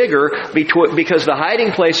be bigger because the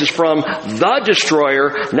hiding place is from the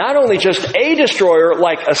destroyer, not only just a destroyer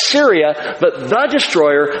like Assyria, but the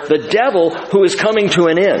destroyer, the devil, who is coming to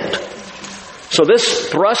an end. So this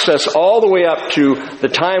thrusts us all the way up to the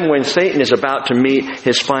time when Satan is about to meet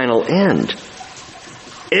his final end.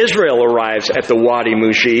 Israel arrives at the Wadi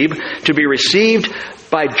Mujib to be received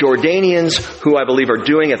by Jordanians who I believe are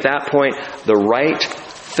doing at that point the right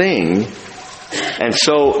thing. And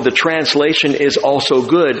so the translation is also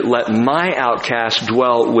good. Let my outcast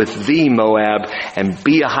dwell with thee, Moab, and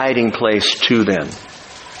be a hiding place to them.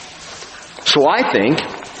 So I think,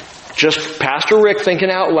 just Pastor Rick thinking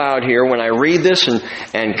out loud here, when I read this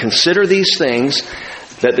and consider these things,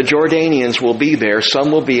 that the Jordanians will be there,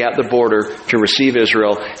 some will be at the border to receive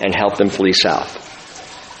Israel and help them flee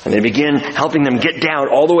south. And they begin helping them get down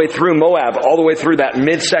all the way through Moab, all the way through that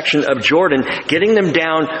midsection of Jordan, getting them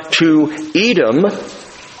down to Edom,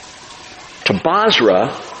 to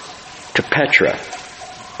Basra, to Petra,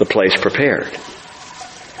 the place prepared.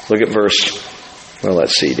 Look at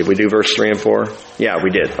let's see, did we do verse 3 and 4? Yeah,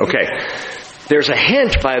 we did. Okay. There's a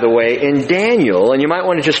hint, by the way, in Daniel, and you might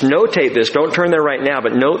want to just notate this. Don't turn there right now,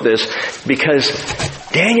 but note this, because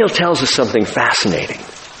Daniel tells us something fascinating.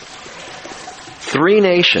 3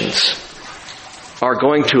 nations are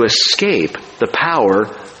going to escape the power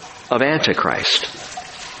of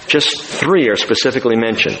Antichrist. Just 3 are specifically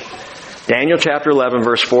mentioned. Daniel chapter 11,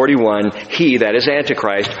 verse 41, he, that is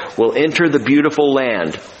Antichrist, will enter the beautiful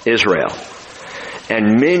land, Israel,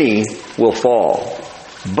 and many will fall.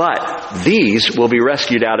 But these will be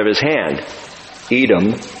rescued out of his hand,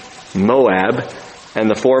 Edom, Moab, and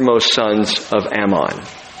the foremost sons of Ammon.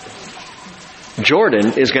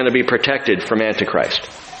 Jordan is going to be protected from Antichrist.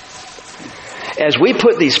 As we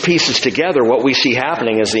put these pieces together, what we see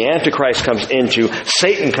happening is the Antichrist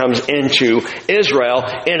Satan comes into Israel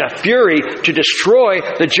in a fury to destroy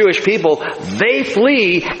the Jewish people. They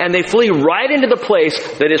flee, and they flee right into the place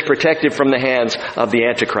that is protected from the hands of the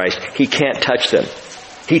Antichrist. He can't touch them.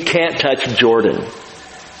 He can't touch Jordan.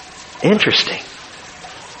 Interesting.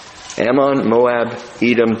 Ammon, Moab,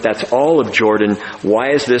 Edom, that's all of Jordan.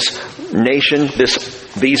 Why is this nation,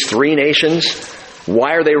 these 3 nations,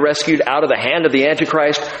 why are they rescued out of the hand of the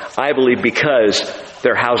Antichrist? I believe because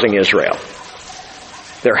they're housing Israel.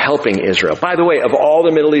 They're helping Israel. By the way, of all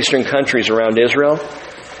the Middle Eastern countries around Israel,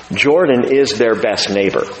 Jordan is their best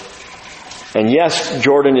neighbor. And yes,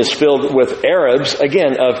 Jordan is filled with Arabs,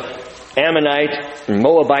 again, of Ammonite,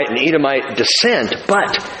 Moabite, and Edomite descent,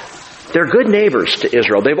 but they're good neighbors to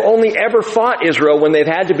Israel. They've only ever fought Israel when they've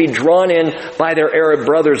had to be drawn in by their Arab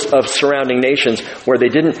brothers of surrounding nations where they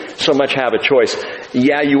didn't so much have a choice.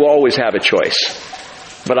 Yeah, you always have a choice.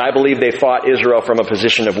 But I believe they fought Israel from a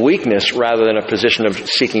position of weakness rather than a position of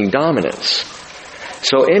seeking dominance.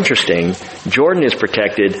 So interesting. Jordan is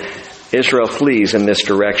protected. Israel flees in this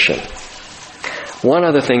direction. One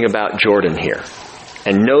other thing about Jordan here.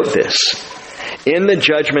 And note this. In the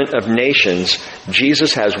judgment of nations,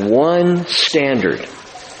 Jesus has one standard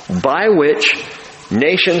by which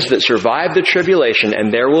nations that survive the tribulation,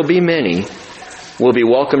 and there will be many, will be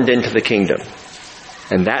welcomed into the kingdom.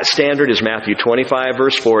 And that standard is Matthew 25,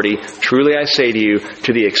 verse 40. Truly I say to you,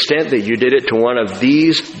 to the extent that you did it to one of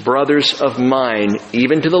these brothers of mine,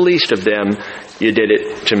 even to the least of them, you did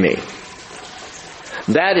it to me.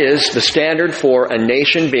 That is, the standard for a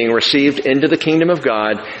nation being received into the kingdom of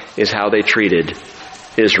God is how they treated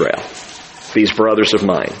Israel, these brothers of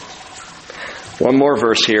mine. One more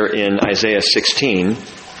verse here in Isaiah 16.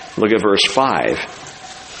 Look at verse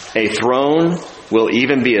 5. A throne will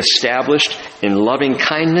even be established in loving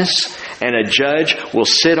kindness, and a judge will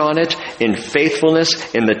sit on it in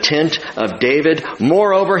faithfulness in the tent of David.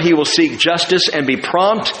 Moreover, he will seek justice and be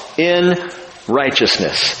prompt in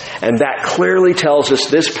righteousness. And that clearly tells us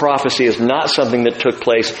this prophecy is not something that took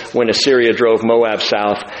place when Assyria drove Moab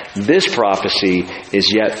south. This prophecy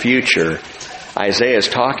is yet future Isaiah is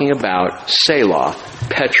talking about Selah,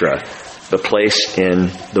 Petra, the place in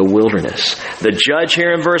the wilderness. The judge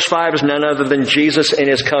here in verse 5 is none other than Jesus in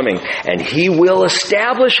his coming. And he will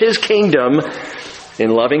establish his kingdom in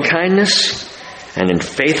loving kindness and in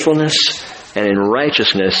faithfulness and in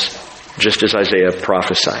righteousness, just as Isaiah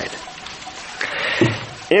prophesied.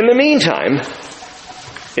 In the meantime,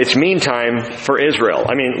 it's meantime for Israel.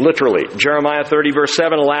 I mean, literally. Jeremiah 30 verse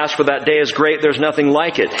 7, alas, for that day is great, there's nothing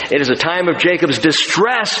like it. It is a time of Jacob's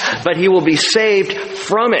distress, but he will be saved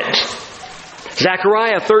from it.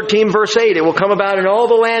 Zechariah 13 verse 8, it will come about in all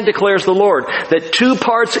the land, declares the Lord, that 2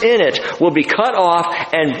 parts in it will be cut off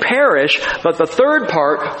and perish, but the third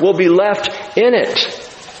part will be left in it.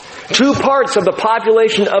 2 parts of the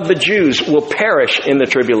population of the Jews will perish in the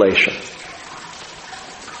tribulation.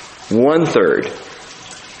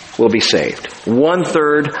 1/3 will be saved.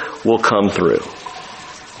 1/3 will come through.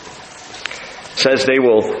 It says they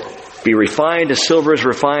will be refined as silver is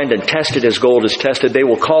refined and tested as gold is tested. They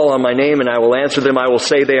will call on my name and I will answer them. I will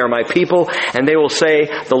say they are my people, and they will say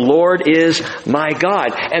the Lord is my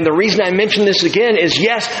God. And the reason I mention this again is,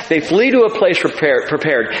 yes, they flee to a place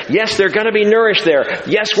prepared. Yes, they're going to be nourished there.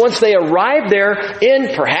 Yes, once they arrive there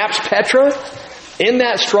in perhaps Petra, in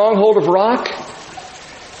that stronghold of rock,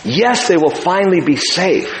 yes, they will finally be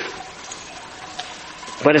safe.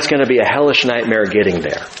 But it's going to be a hellish nightmare getting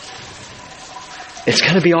there. It's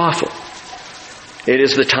going to be awful. It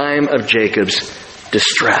is the time of Jacob's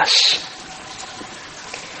distress.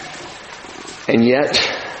 And yet,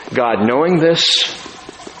 God, knowing this,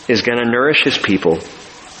 is going to nourish his people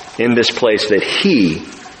in this place that he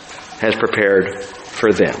has prepared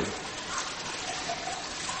for them.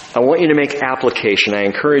 I want you to make application. I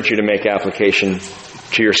encourage you to make application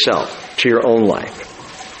to yourself, to your own life,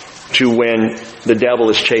 to when the devil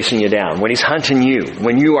is chasing you down, when he's hunting you,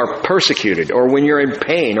 when you are persecuted, or when you're in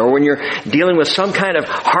pain, or when you're dealing with some kind of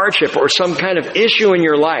hardship or some kind of issue in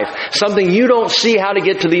your life, something you don't see how to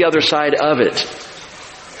get to the other side of it.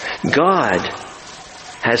 God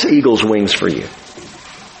has eagle's wings for you.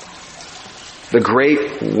 The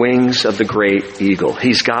great wings of the great eagle.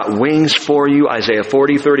 He's got wings for you. Isaiah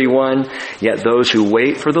 40:31. Yet those who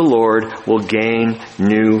wait for the Lord will gain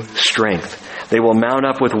new strength. They will mount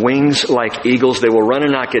up with wings like eagles. They will run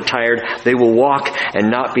and not get tired. They will walk and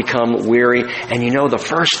not become weary. And you know, the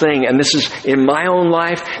first thing, and this is in my own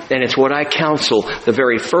life, and it's what I counsel, the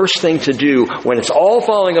very first thing to do when it's all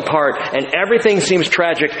falling apart and everything seems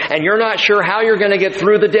tragic and you're not sure how you're going to get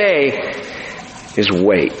through the day, is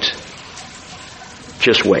wait.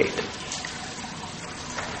 Just wait.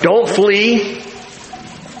 Don't flee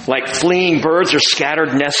like fleeing birds or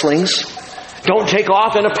scattered nestlings. Don't take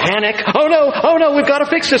off in a panic. Oh no, we've got to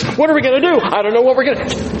fix this. What are we going to do? I don't know what we're going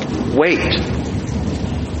to... Wait.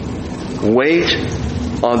 Wait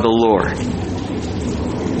on the Lord.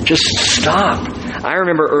 Just stop. I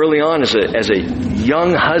remember early on as a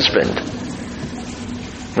young husband,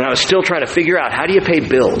 when I was still trying to figure out, how do you pay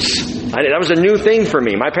bills? That was a new thing for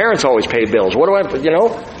me. My parents always paid bills. What do I, you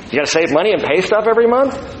got to save money and pay stuff every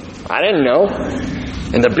month? I didn't know.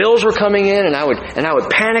 And the bills were coming in, and I would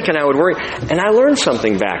panic and I would worry. And I learned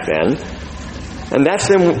something back then. And that's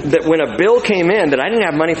that when a bill came in that I didn't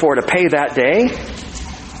have money for to pay that day,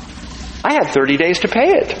 I had 30 days to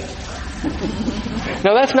pay it.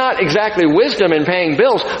 Now that's not exactly wisdom in paying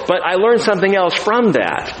bills, but I learned something else from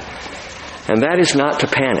that. And that is not to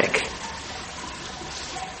panic.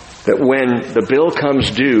 That when the bill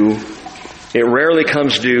comes due, it rarely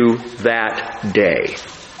comes due that day.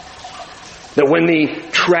 That when the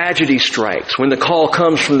tragedy strikes, when the call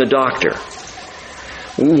comes from the doctor,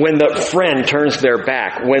 when the friend turns their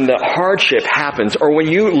back, when the hardship happens, or when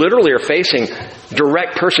you literally are facing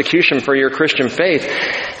direct persecution for your Christian faith,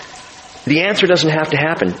 the answer doesn't have to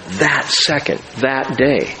happen that second, that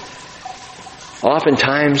day.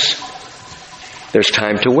 Oftentimes, there's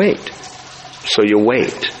time to wait. So you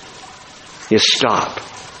wait. You stop.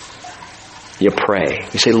 You pray.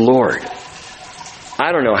 You say, Lord,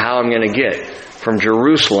 I don't know how I'm going to get from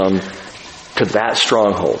Jerusalem to that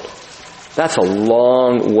stronghold. That's a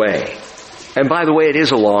long way. And by the way, it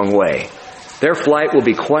is a long way. Their flight will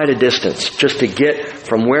be quite a distance just to get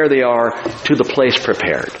from where they are to the place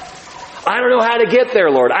prepared. I don't know how to get there,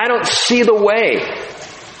 Lord. I don't see the way.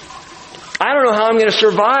 I don't know how I'm going to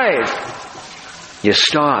survive. You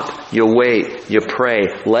stop, you wait, you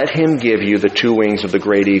pray. Let Him give you the 2 wings of the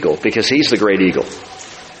great eagle, because He's the great eagle.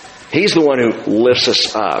 He's the one who lifts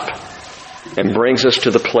us up and brings us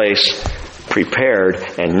to the place prepared.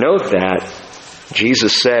 And note that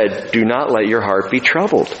Jesus said, do not let your heart be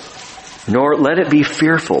troubled, nor let it be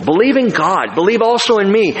fearful. Believe in God. Believe also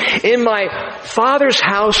in me. In my Father's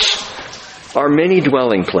house are many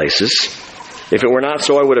dwelling places. If it were not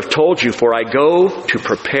so, I would have told you, for I go to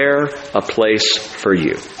prepare a place for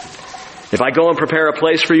you. If I go and prepare a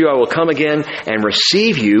place for you, I will come again and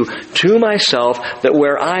receive you to myself, that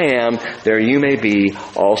where I am, there you may be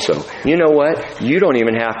also. You know what? You don't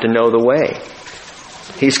even have to know the way.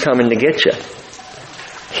 He's coming to get you.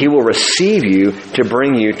 He will receive you to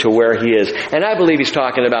bring you to where He is. And I believe He's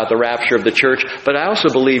talking about the rapture of the church, but I also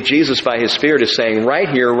believe Jesus by His Spirit is saying right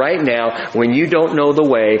here, right now, when you don't know the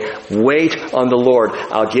way, wait on the Lord.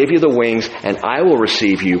 I'll give you the wings and I will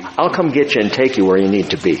receive you. I'll come get you and take you where you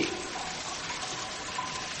need to be.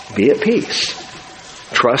 Be at peace.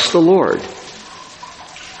 Trust the Lord.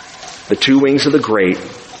 The two wings of the great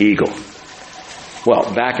eagle.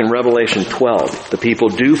 Well, back in Revelation 12, the people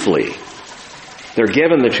do flee. They're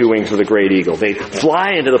given the two wings of the great eagle. They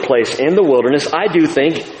fly into the place in the wilderness. I do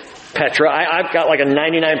think, Petra, I've got like a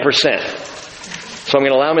 99%. So I'm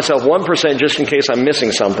going to allow myself 1% just in case I'm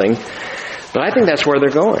missing something. But I think that's where they're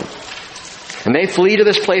going. And they flee to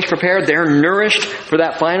this place prepared. They're nourished for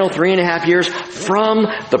that final 3.5 years from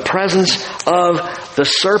the presence of the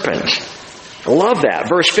serpent. I love that.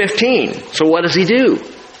 Verse 15. So what does he do?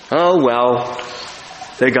 Oh, well,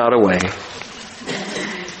 they got away.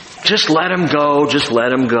 Just let him go. Just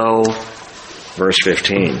let him go. Verse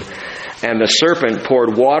 15. And the serpent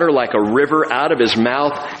poured water like a river out of his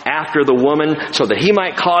mouth after the woman, so that he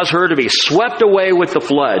might cause her to be swept away with the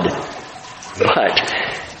flood. But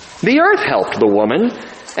the earth helped the woman,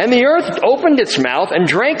 and the earth opened its mouth and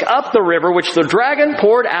drank up the river which the dragon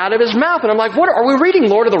poured out of his mouth. And I'm like, what? Are we reading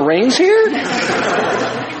Lord of the Rings here?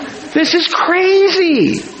 This is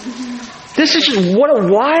crazy. This is just, what a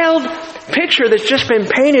wild picture that's just been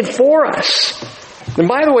painted for us. And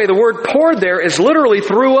by the way, the word poured there is literally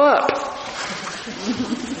threw up.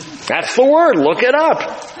 That's the word. Look it up.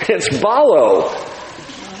 It's balo.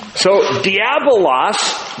 So diabolo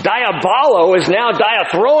is now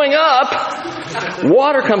throwing up.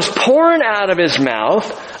 Water comes pouring out of his mouth.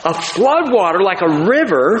 A flood water like a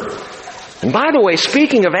river. And by the way,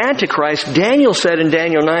 speaking of Antichrist, Daniel said in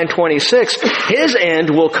Daniel 9:26, his end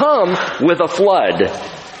will come with a flood.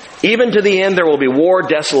 Even to the end there will be war,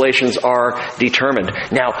 desolations are determined.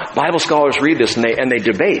 Now, Bible scholars read this and they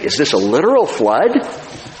debate, is this a literal flood?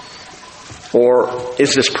 Or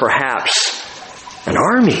is this perhaps an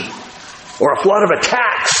army? Or a flood of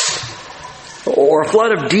attacks? Or a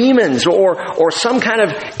flood of demons? Or some kind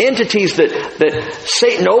of entities that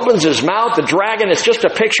Satan opens his mouth, the dragon is just a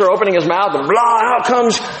picture opening his mouth, and blah, out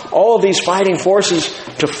comes all of these fighting forces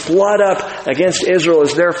to flood up against Israel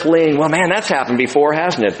as they're fleeing. Well, man, that's happened before,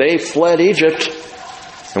 hasn't it? They fled Egypt.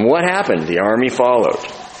 And what happened? The army followed.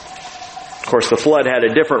 Of course, the flood had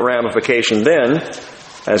a different ramification then,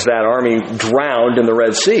 as that army drowned in the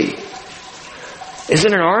Red Sea. Is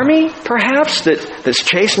it an army, perhaps, that's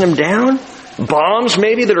chasing them down? Bombs,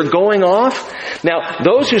 maybe, that are going off? Now,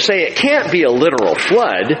 those who say it can't be a literal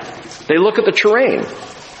flood, they look at the terrain.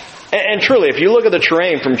 And truly, if you look at the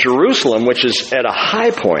terrain from Jerusalem, which is at a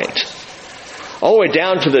high point, all the way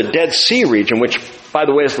down to the Dead Sea region, which, by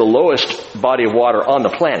the way, is the lowest body of water on the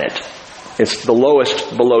planet. It's the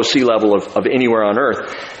lowest below sea level of anywhere on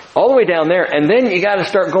earth. All the way down there, and then you got to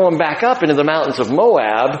start going back up into the mountains of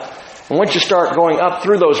Moab. And once you start going up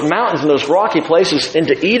through those mountains and those rocky places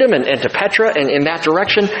into Edom and to Petra and in that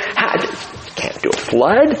direction, you can't do a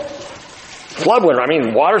flood. Flood would,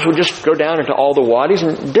 waters would just go down into all the wadis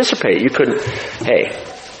and dissipate. You couldn't. Hey,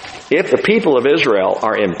 if the people of Israel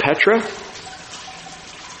are in Petra,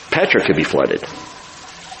 Petra could be flooded.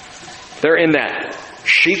 They're in that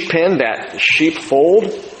sheep pen, that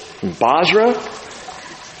sheepfold in Basra.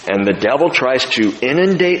 And the devil tries to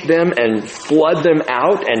inundate them and flood them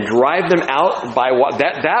out and drive them out by what?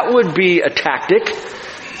 That would be a tactic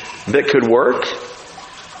that could work.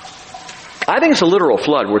 I think it's a literal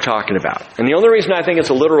flood we're talking about. And the only reason I think it's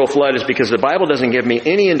a literal flood is because the Bible doesn't give me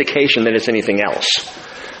any indication that it's anything else.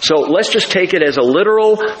 So let's just take it as a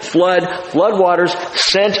literal flood. Flood waters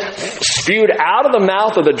spewed out of the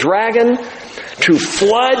mouth of the dragon to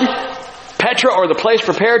flood Petra, or the place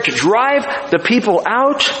prepared to drive the people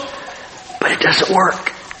out, but it doesn't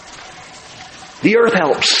work. The earth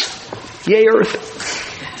helps. Yay, earth.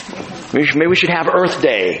 Maybe we should have Earth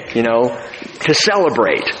Day, to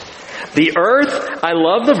celebrate. The earth, I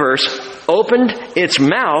love the verse, opened its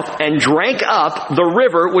mouth and drank up the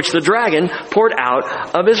river which the dragon poured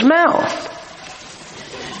out of his mouth.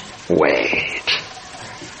 Wait.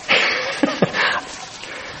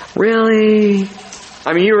 Really?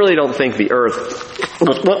 You really don't think the earth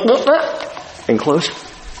enclosed?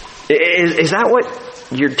 Is that what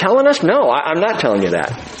you're telling us? No, I'm not telling you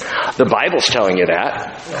that. The Bible's telling you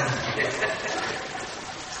that.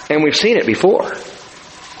 And we've seen it before.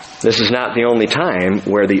 This is not the only time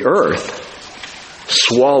where the earth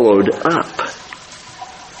swallowed up.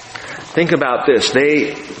 Think about this.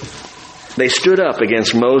 They stood up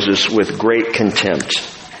against Moses with great contempt.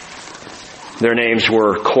 Their names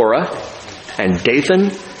were Korah and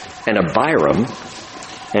Dathan and Abiram.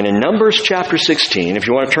 And in Numbers chapter 16, if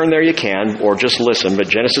you want to turn there you can, or just listen, but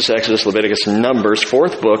Genesis, Exodus, Leviticus, Numbers,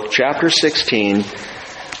 4th book, chapter 16,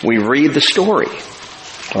 we read the story.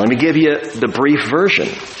 Let me give you the brief version.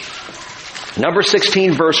 Number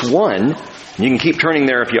 16, verse 1. You can keep turning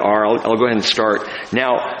there if you are. I'll go ahead and start.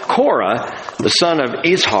 Now, Korah, the son of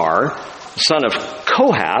Izhar, son of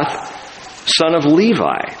Kohath, son of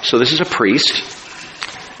Levi. So this is a priest.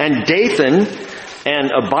 And Dathan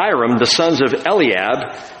and Abiram, the sons of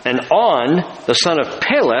Eliab, and On, the son of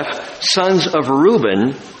Peleth, sons of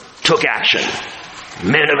Reuben, took action.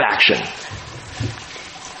 Men of action.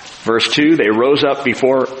 Verse 2, they rose up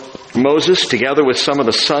before Moses, together with some of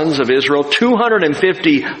the sons of Israel,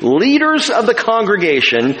 250 leaders of the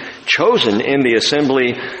congregation, chosen in the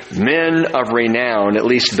assembly, men of renown. At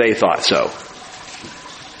least they thought so.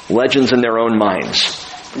 Legends in their own minds.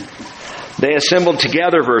 They assembled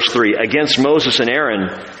together, verse 3, against Moses and Aaron,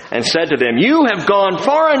 and said to them, "You have gone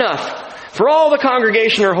far enough. For all the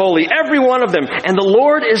congregation are holy, every one of them, and the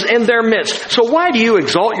Lord is in their midst. So why do you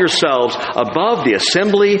exalt yourselves above the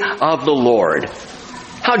assembly of the Lord?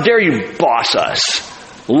 How dare you boss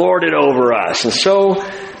us, lord it over us?" And so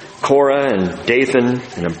Korah and Dathan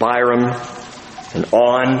and Abiram and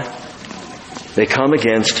On, they come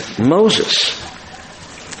against Moses.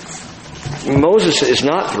 Moses is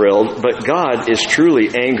not thrilled, but God is truly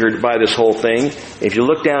angered by this whole thing. If you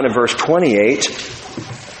look down in verse 28,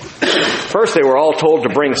 first they were all told to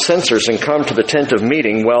bring censers and come to the tent of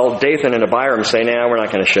meeting. Well, Dathan and Abiram say, "Nah, we're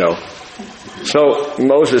not going to show." So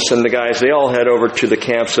Moses and the guys, they all head over to the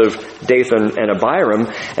camps of Dathan and Abiram.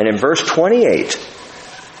 And in verse 28,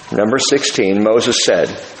 number 16, Moses said,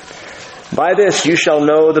 "By this you shall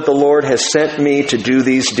know that the Lord has sent me to do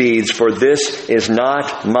these deeds, for this is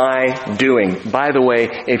not my doing." By the way,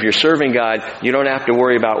 if you're serving God, you don't have to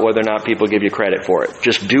worry about whether or not people give you credit for it.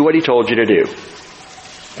 Just do what He told you to do.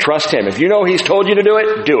 Trust Him. If you know He's told you to do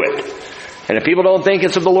it, do it. And if people don't think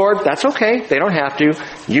it's of the Lord, that's okay. They don't have to.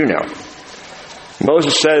 You know.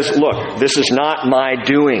 Moses says, look, this is not my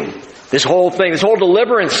doing. This whole thing, this whole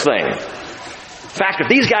deliverance thing. In fact, if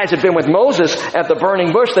these guys had been with Moses at the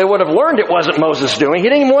burning bush, they would have learned it wasn't Moses' doing. He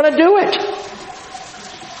didn't even want to do it.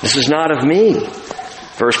 This is not of me.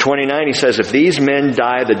 Verse 29, he says, "If these men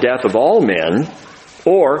die the death of all men,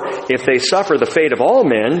 or if they suffer the fate of all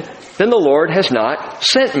men, then the Lord has not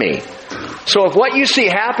sent me." So if what you see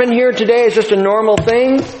happen here today is just a normal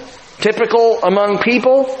thing, typical among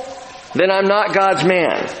people, then I'm not God's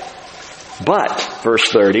man. But, verse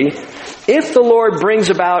 30, "If the Lord brings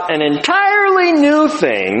about an entirely new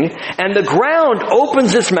thing, and the ground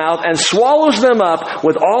opens its mouth and swallows them up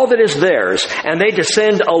with all that is theirs, and they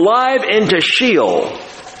descend alive into Sheol,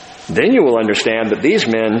 then you will understand that these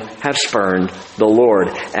men have spurned the Lord."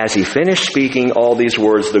 As he finished speaking all these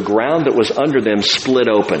words, the ground that was under them split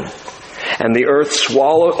open, and the earth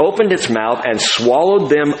opened its mouth and swallowed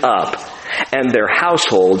them up, and their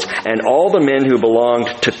households, and all the men who belonged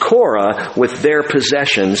to Korah with their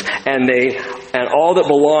possessions, and all that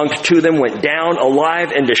belonged to them went down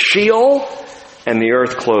alive into Sheol, and the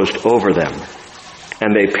earth closed over them,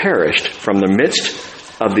 and they perished from the midst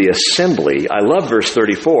of the assembly. I love verse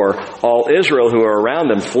 34. "All Israel who were around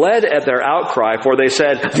them fled at their outcry, for they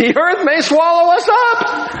said, 'The earth may swallow us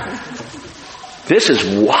up.'" This is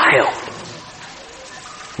wild.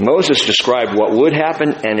 Moses described what would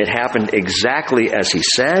happen, and it happened exactly as he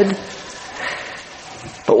said.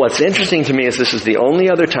 But what's interesting to me is this is the only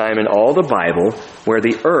other time in all the Bible where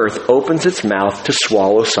the earth opens its mouth to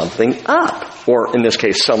swallow something up, or in this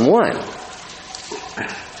case, someone.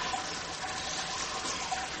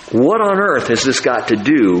 What on earth has this got to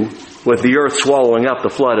do with the earth swallowing up the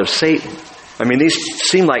flood of Satan? I mean, these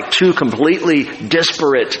seem like two completely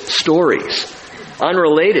disparate stories,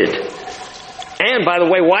 unrelated. And, by the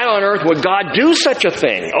way, why on earth would God do such a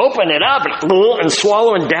thing? Open it up and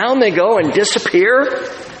swallow, and down they go and disappear?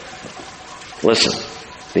 Listen,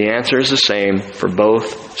 the answer is the same for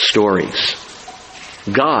both stories.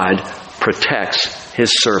 God protects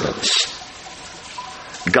His servants.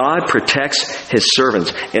 God protects His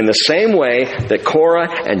servants in the same way that Korah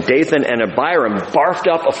and Dathan and Abiram barfed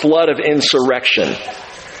up a flood of insurrection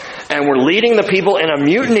and were leading the people in a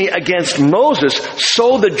mutiny against Moses,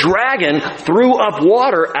 so the dragon threw up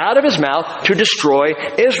water out of his mouth to destroy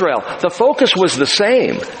Israel. The focus was the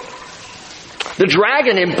same. The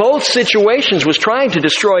dragon in both situations was trying to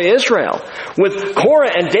destroy Israel. With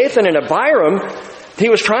Korah and Dathan and Abiram, he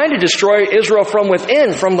was trying to destroy Israel from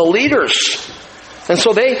within, from the leaders. And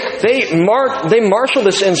so they marshal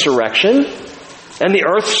this insurrection, and the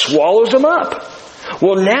earth swallows them up.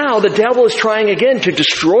 Well, now the devil is trying again to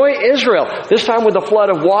destroy Israel, this time with a flood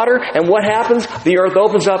of water. And what happens? The earth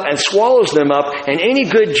opens up and swallows them up. And any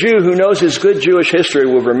good Jew who knows his good Jewish history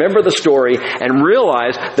will remember the story and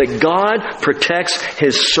realize that God protects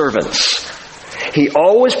His servants. He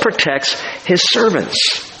always protects His servants.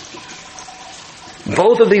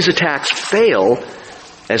 Both of these attacks fail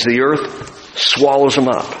as the earth swallows them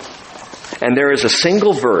up. And there is a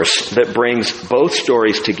single verse that brings both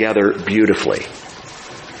stories together beautifully.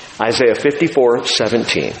 Isaiah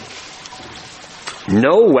 54:17.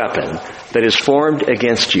 No weapon that is formed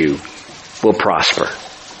against you will prosper.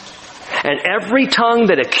 And every tongue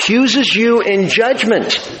that accuses you in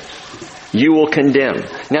judgment, you will condemn.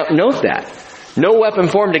 Now note that. No weapon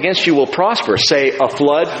formed against you will prosper. Say, a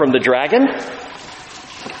flood from the dragon.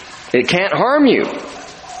 It can't harm you.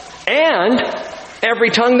 And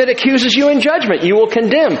every tongue that accuses you in judgment, you will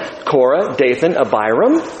condemn. Korah, Dathan,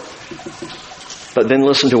 Abiram. But then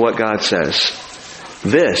listen to what God says.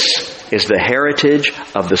 This is the heritage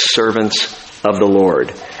of the servants of the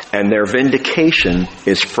Lord, and their vindication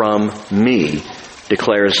is from me,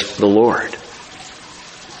 declares the Lord.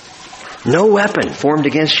 No weapon formed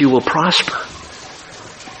against you will prosper.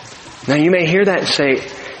 Now you may hear that and say,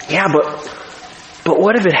 yeah, but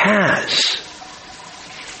what if it has?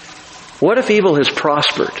 What if evil has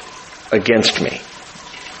prospered against me?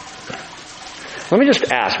 Let me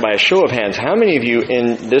just ask, by a show of hands, how many of you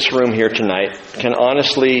in this room here tonight can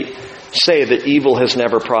honestly say that evil has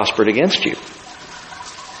never prospered against you?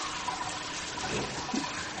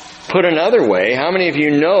 Put another way, how many of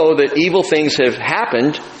you know that evil things have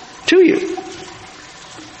happened to you?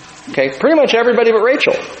 Okay, pretty much everybody but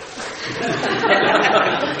Rachel.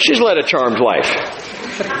 She's led a charmed life.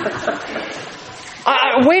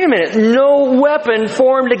 Wait a minute. No weapon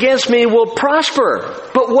formed against me will prosper.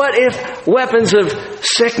 But what if weapons of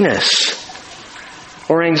sickness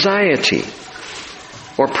or anxiety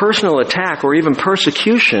or personal attack or even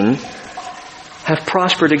persecution have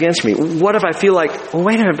prospered against me? What if I feel like, well,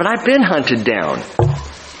 wait a minute, but I've been hunted down.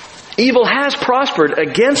 Evil has prospered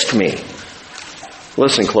against me.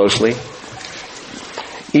 Listen closely.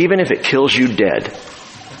 Even if it kills you dead,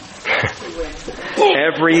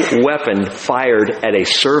 every weapon fired at a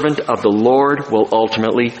servant of the Lord will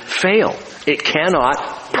ultimately fail. It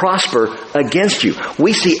cannot prosper against you.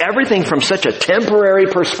 We see everything from such a temporary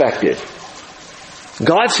perspective.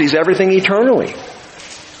 God sees everything eternally.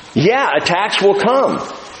 Yeah, attacks will come.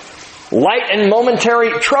 Light and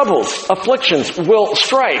momentary troubles, afflictions will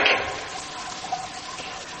strike.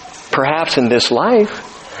 Perhaps in this life,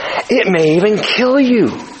 it may even kill you.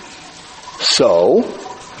 So,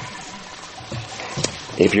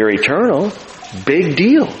 if you're eternal, big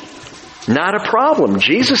deal. Not a problem.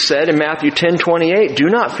 Jesus said in Matthew 10:28, do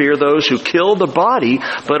not fear those who kill the body,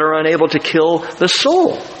 but are unable to kill the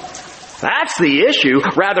soul. That's the issue.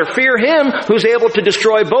 Rather fear Him who's able to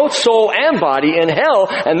destroy both soul and body in hell,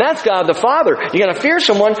 and that's God the Father. You're going to fear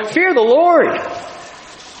someone, fear the Lord.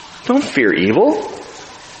 Don't fear evil.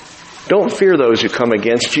 Don't fear those who come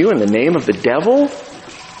against you in the name of the devil.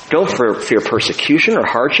 Don't fear persecution or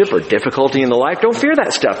hardship or difficulty in the life. Don't fear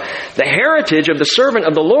that stuff. The heritage of the servant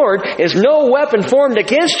of the Lord is no weapon formed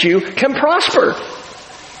against you can prosper.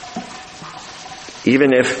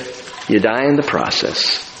 Even if you die in the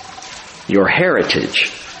process, your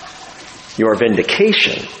heritage, your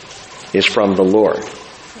vindication is from the Lord.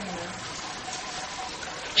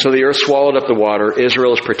 So the earth swallowed up the water.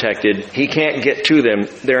 Israel is protected. He can't get to them.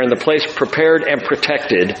 They're in the place prepared and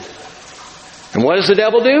protected. And what does the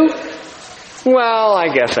devil do? Well,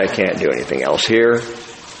 I guess I can't do anything else here.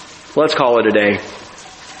 Let's call it a day.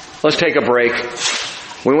 Let's take a break.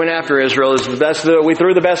 We went after Israel. It's the best we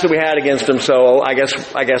threw the best that we had against them, so I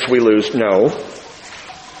guess we lose. No.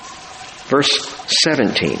 Verse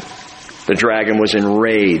 17. The dragon was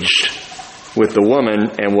enraged with the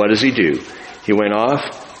woman, and what does he do? He went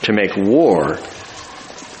off to make war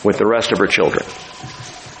with the rest of her children.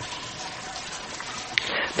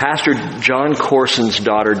 Pastor John Corson's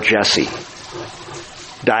daughter, Jessie,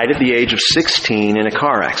 died at the age of 16 in a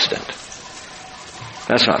car accident.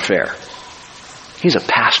 That's not fair. He's a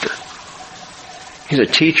pastor. He's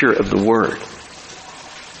a teacher of the Word.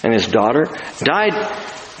 And his daughter died,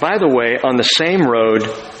 by the way, on the same road,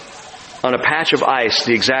 on a patch of ice,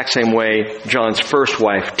 the exact same way John's first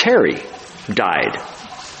wife, Terry, died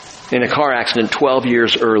in a car accident 12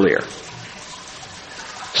 years earlier.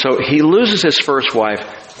 So he loses his first wife.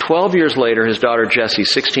 12 years later, his daughter Jessie,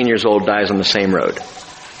 16 years old, dies on the same road.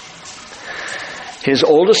 His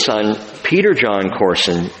oldest son, Peter John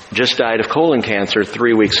Corson, just died of colon cancer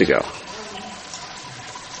 3 weeks ago.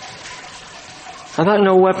 I thought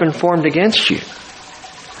no weapon formed against you.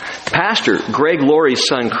 Pastor Greg Laurie's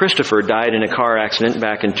son, Christopher, died in a car accident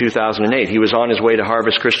back in 2008. He was on his way to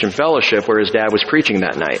Harvest Christian Fellowship where his dad was preaching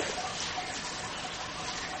that night.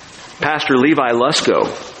 Pastor Levi Lusko,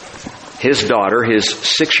 his daughter, his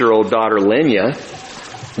 6-year-old daughter, Lenya,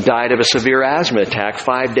 died of a severe asthma attack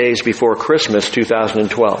 5 days before Christmas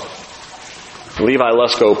 2012. Levi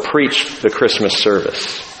Lusko preached the Christmas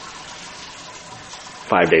service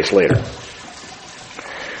 5 days later.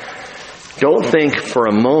 Don't think for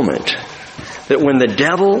a moment that when the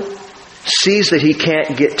devil sees that he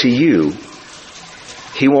can't get to you,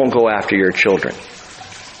 he won't go after your children.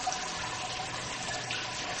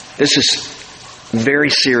 This is very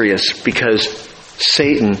serious because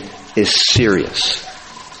Satan is serious.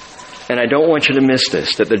 And I don't want you to miss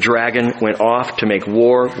this, that the dragon went off to make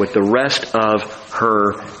war with the rest of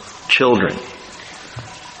her children.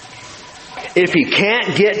 If he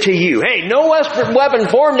can't get to you, hey, no weapon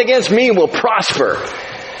formed against me will prosper.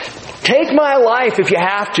 Take my life if you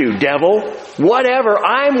have to, devil. Whatever.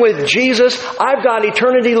 I'm with Jesus. I've got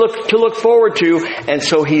eternity to look forward to. And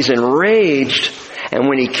so he's enraged. And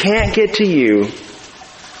when he can't get to you,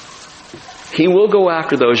 he will go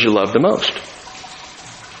after those you love the most.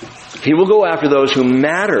 He will go after those who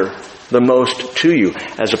matter the most to you.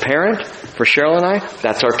 As a parent, for Cheryl and I,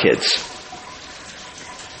 that's our kids.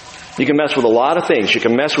 You can mess with a lot of things. You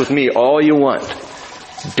can mess with me all you want.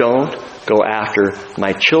 Don't go after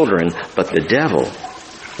my children. But the devil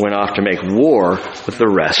went off to make war with the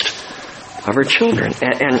rest of her children.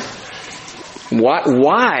 And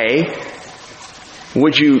why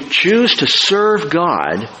would you choose to serve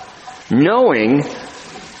God knowing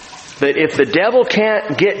that if the devil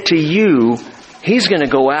can't get to you, he's going to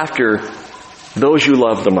go after those you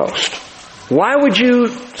love the most? Why would you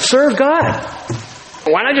serve God?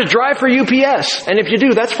 Why not just drive for UPS? And if you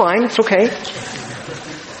do, that's fine. It's okay.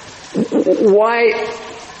 Why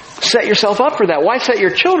set yourself up for that? Why set your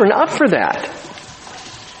children up for that?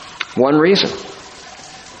 One reason.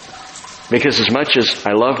 Because as much as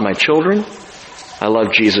I love my children, I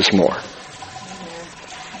love Jesus more.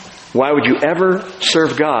 Why would you ever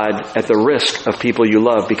serve God at the risk of people you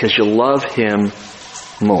love? Because you love Him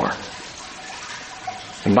more.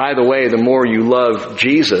 And by the way, the more you love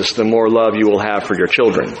Jesus, the more love you will have for your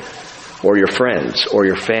children, or your friends, or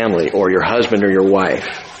your family, or your husband or your wife.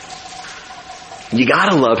 You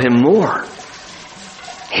gotta love Him more.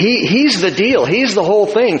 He's the deal. He's the whole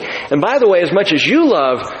thing. And by the way, as much as you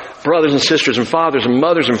love brothers and sisters and fathers and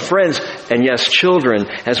mothers and friends, and yes, children,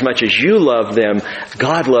 as much as you love them,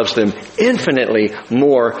 God loves them infinitely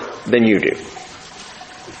more than you do.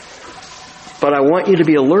 But I want you to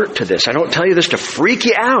be alert to this. I don't tell you this to freak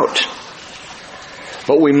you out.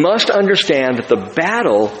 But we must understand that the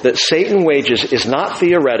battle that Satan wages is not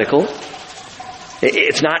theoretical.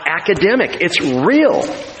 It's not academic. It's real.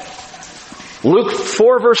 Luke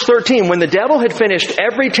 4 verse 13, when the devil had finished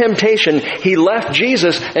every temptation, he left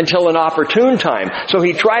Jesus until an opportune time. So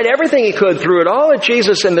he tried everything he could, threw it all at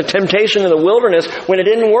Jesus in the temptation in the wilderness. When it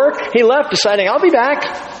didn't work, he left deciding, I'll be back.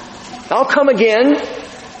 I'll come again.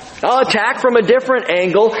 I'll attack from a different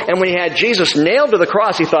angle. And when he had Jesus nailed to the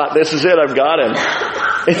cross, he thought, this is it, I've got him.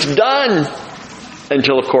 It's done.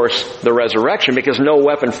 Until, of course, the resurrection, because no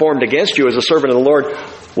weapon formed against you as a servant of the Lord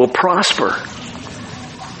will prosper.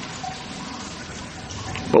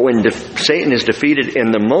 But when Satan is defeated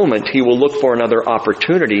in the moment, he will look for another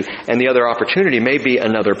opportunity, and the other opportunity may be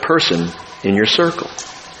another person in your circle.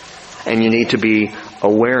 And you need to be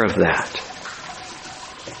aware of that.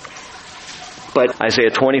 But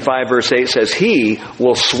Isaiah 25 verse 8 says, He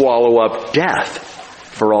will swallow up death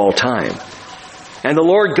for all time. And the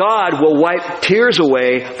Lord God will wipe tears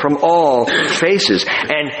away from all faces.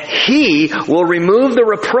 And He will remove the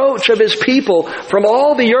reproach of His people from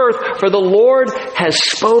all the earth, for the Lord has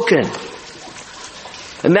spoken.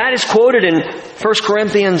 And that is quoted in 1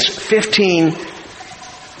 Corinthians 15,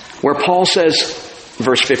 where Paul says,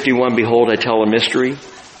 verse 51, Behold, I tell a mystery.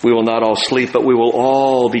 We will not all sleep, but we will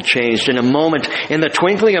all be changed in a moment, in the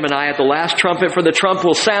twinkling of an eye, at the last trumpet, for the trump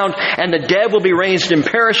will sound, and the dead will be raised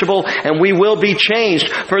imperishable, and we will be changed.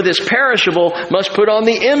 For this perishable must put on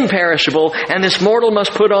the imperishable, and this mortal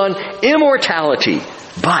must put on immortality.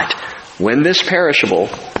 But when this perishable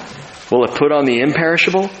will have put on the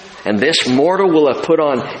imperishable, and this mortal will have put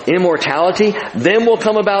on immortality, then will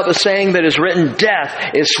come about the saying that is written,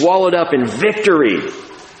 Death is swallowed up in victory.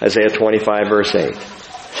 Isaiah 25 verse 8.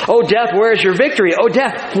 Oh, death, where is your victory? Oh,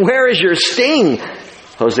 death, where is your sting?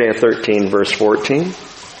 Hosea 13, verse 14.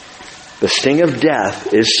 The sting of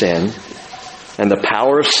death is sin, and the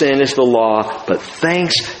power of sin is the law, but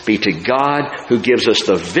thanks be to God who gives us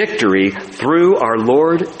the victory through our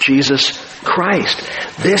Lord Jesus Christ.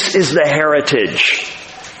 This is the heritage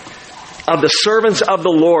of the servants of the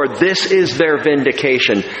Lord. This is their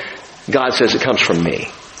vindication. God says it comes from me.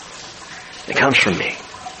 It comes from me.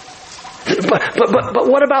 But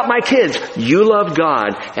what about my kids? You love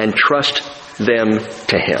God and trust them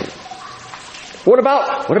to Him. What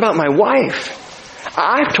about my wife?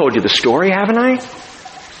 I've told you the story, haven't I?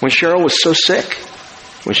 When Cheryl was so sick,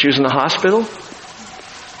 when she was in the hospital,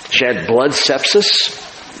 she had blood sepsis.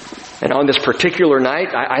 And on this particular night,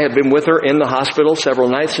 I had been with her in the hospital several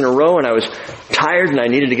nights in a row, and I was tired and I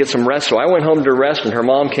needed to get some rest. So I went home to rest, and her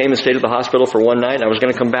mom came and stayed at the hospital for one night, and I was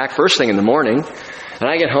going to come back first thing in the morning. And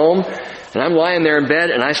I get home, and I'm lying there in bed,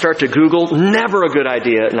 and I start to Google. Never a good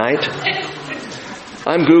idea at night.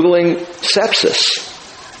 I'm Googling sepsis.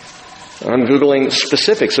 I'm Googling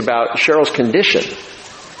specifics about Cheryl's condition.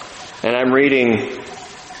 And I'm reading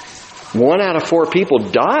 1 out of 4 people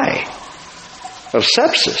die of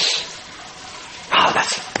sepsis. Oh,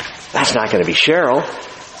 that's not going to be Cheryl.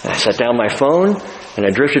 And I set down my phone, and I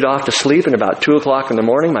drifted off to sleep, and about 2 o'clock in the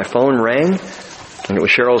morning, my phone rang, and it was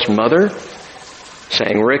Cheryl's mother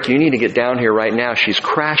saying, Rick, you need to get down here right now. She's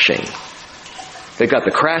crashing. They've got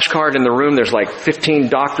the crash cart in the room. There's like 15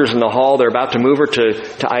 doctors in the hall. They're about to move her to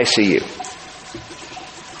ICU.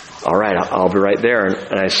 All right, I'll be right there.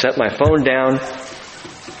 And I set my phone down.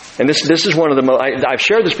 And this is one of the most, I've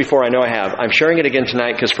shared this before, I know I have. I'm sharing it again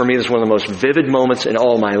tonight because for me this is one of the most vivid moments in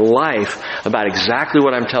all my life about exactly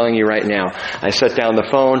what I'm telling you right now. I set down the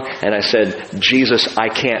phone and I said, Jesus, I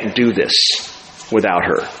can't do this without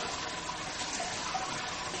her.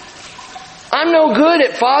 I'm no good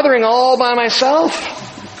at fathering all by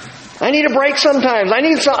myself. I need a break sometimes. I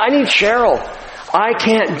need Cheryl. I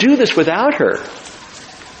can't do this without her.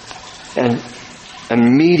 And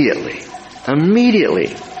immediately,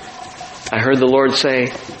 I heard the Lord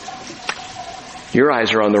say, your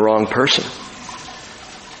eyes are on the wrong person.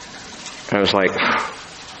 And I was like,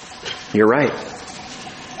 you're right.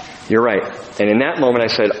 You're right. And in that moment I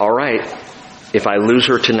said, all right, if I lose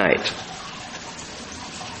her tonight,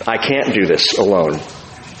 I can't do this alone,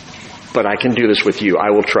 but I can do this with you. I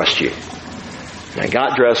will trust you. And I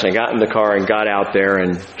got dressed and I got in the car and got out there,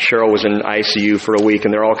 and Cheryl was in ICU for a week,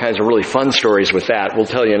 and there are all kinds of really fun stories with that. We'll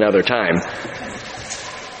tell you another time.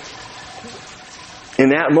 In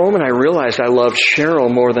that moment, I realized I loved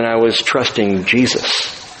Cheryl more than I was trusting Jesus.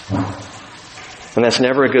 And that's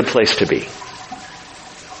never a good place to be.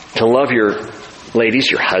 To love your ladies,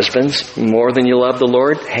 your husbands, more than you love the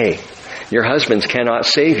Lord? Hey, your husbands cannot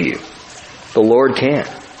save you. The Lord can.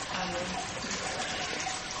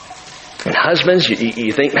 And husbands,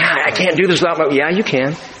 you think, I can't do this without my... Yeah, you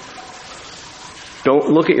can. Don't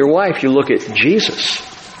look at your wife, you look at Jesus.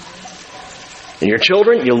 And your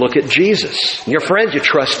children, you look at Jesus. And your friends, you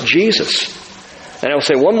trust Jesus. And I will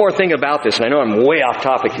say one more thing about this, and I know I'm way off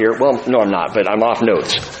topic here. Well, no, I'm not, but I'm off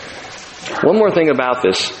notes. One more thing about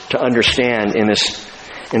this to understand in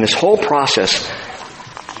this whole process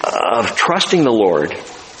of trusting the Lord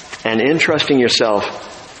and entrusting yourself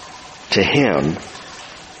to Him,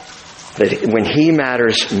 that when He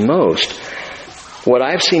matters most, what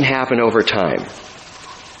I've seen happen over time,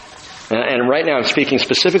 and right now I'm speaking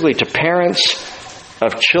specifically to parents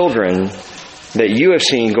of children that you have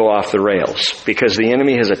seen go off the rails because the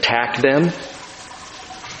enemy has attacked them.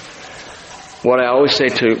 What I always say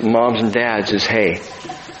to moms and dads is, hey,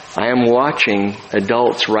 I am watching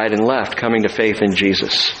adults right and left coming to faith in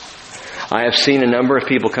Jesus. I have seen a number of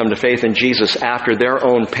people come to faith in Jesus after their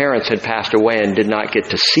own parents had passed away and did not get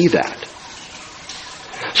to see that.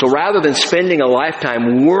 So rather than spending a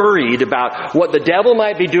lifetime worried about what the devil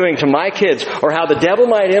might be doing to my kids or how the devil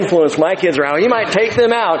might influence my kids or how he might take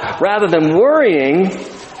them out, rather than worrying,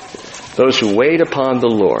 those who wait upon the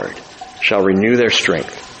Lord shall renew their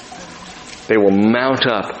strength. They will mount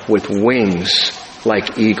up with wings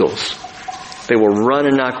like eagles. They will run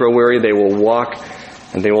and not grow weary. They will walk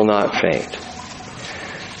and they will not faint.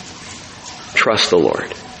 Trust the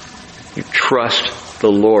Lord. You trust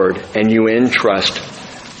the Lord and you entrust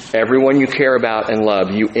everyone you care about and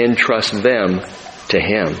love. You entrust them to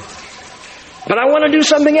Him. But I want to do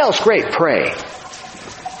something else. Great. Pray.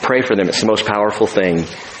 Pray for them. It's the most powerful thing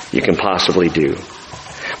you can possibly do.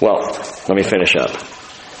 Well, let me finish up.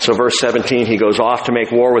 So verse 17, he goes off to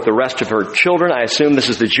make war with the rest of her children. I assume this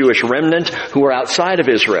is the Jewish remnant who are outside of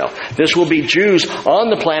Israel. This will be Jews on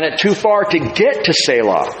the planet too far to get to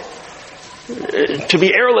Selah. to be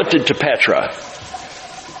airlifted to Petra.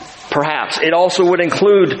 Perhaps. It also would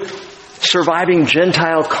include surviving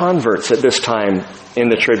Gentile converts at this time in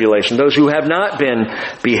the tribulation, those who have not been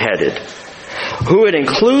beheaded. Who it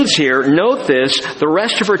includes here, note this, the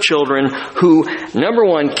rest of her children who, number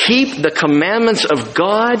one, keep the commandments of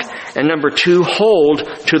God, and number two, hold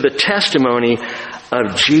to the testimony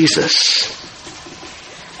of Jesus.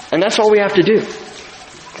 And that's all we have to do. In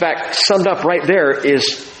fact, summed up right there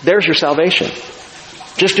is, there's your salvation.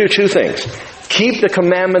 Just do two things. Keep the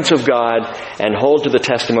commandments of God and hold to the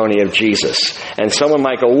testimony of Jesus. And someone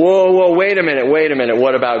might go, whoa, wait a minute,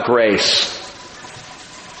 what about grace?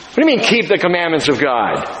 What do you mean keep the commandments of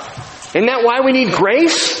God? Isn't that why we need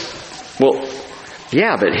grace? Well,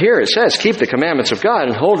 yeah, but here it says keep the commandments of God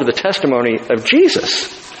and hold to the testimony of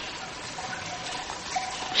Jesus.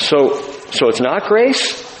 So it's not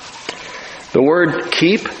grace? The word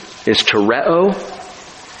keep is tereo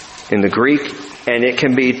in the Greek, and it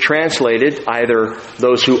can be translated either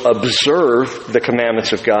those who observe the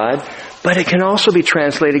commandments of God, but it can also be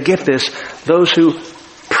translated, get this, those who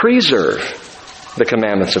preserve the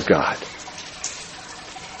commandments of God.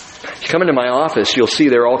 You come into my office, you'll see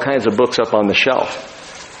there are all kinds of books up on the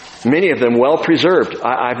shelf. Many of them well preserved.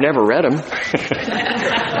 I've never read them.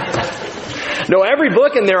 No, every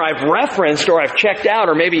book in there I've referenced or I've checked out,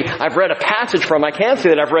 or maybe I've read a passage from. I can't say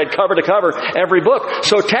that I've read cover to cover every book.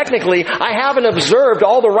 So technically, I haven't observed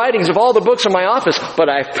all the writings of all the books in my office, but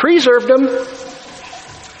I've preserved them.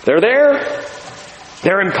 They're there.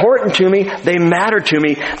 They're important to me. They matter to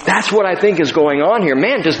me. That's what I think is going on here.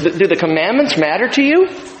 Man, do the commandments matter to you?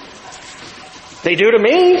 They do to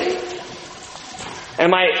me.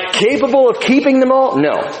 Am I capable of keeping them all?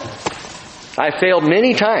 No. I failed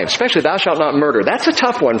many times, especially thou shalt not murder. That's a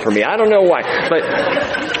tough one for me. I don't know why. But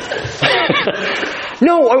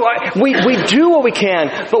no, we do what we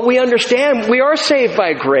can, but we understand we are saved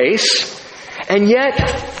by grace. And yet,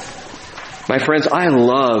 my friends, I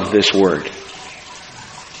love this word.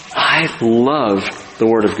 I love the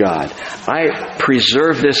Word of God. I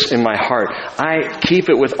preserve this in my heart. I keep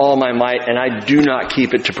it with all my might, and I do not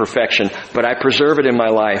keep it to perfection, but I preserve it in my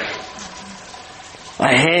life.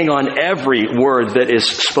 I hang on every word that is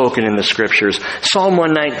spoken in the Scriptures. Psalm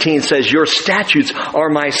 119 says, your statutes are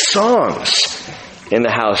my songs in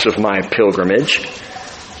the house of my pilgrimage.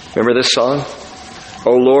 Remember this song?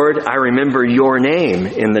 O Lord, I remember your name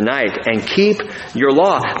in the night and keep your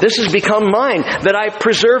law. This has become mine, that I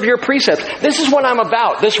preserve your precepts. This is what I'm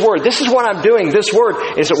about, this word. This is what I'm doing, this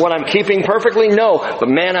word. Is it what I'm keeping perfectly? No. But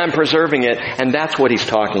man, I'm preserving it. And that's what he's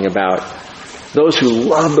talking about. Those who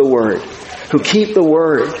love the word, who keep the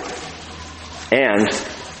word, and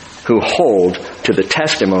who hold to the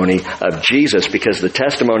testimony of Jesus, because the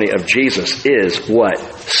testimony of Jesus is what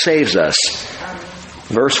saves us.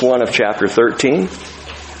 Verse 1 of chapter 13.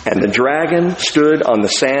 And the dragon stood on the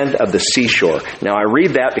sand of the seashore. Now I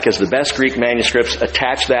read that because the best Greek manuscripts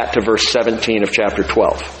attach that to verse 17 of chapter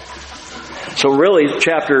 12. So really,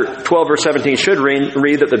 chapter 12, verse 17 should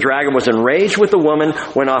read that the dragon was enraged with the woman,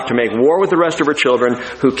 went off to make war with the rest of her children,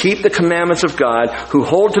 who keep the commandments of God, who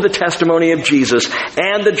hold to the testimony of Jesus,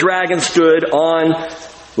 and the dragon stood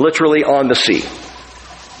literally on the sea.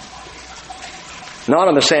 Not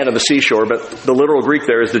on the sand of the seashore, but the literal Greek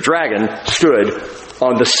there is the dragon stood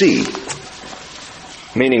on the sea.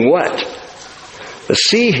 Meaning what? The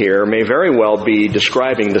sea here may very well be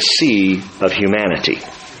describing the sea of humanity.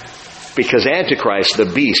 Because Antichrist, the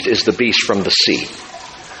beast, is the beast from the sea.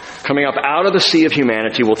 Coming up out of the sea of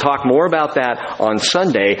humanity. We'll talk more about that on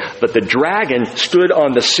Sunday. But the dragon stood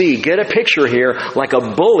on the sea. Get a picture here, like a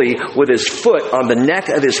bully with his foot on the neck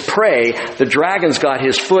of his prey. The dragon's got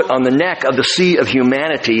his foot on the neck of the sea of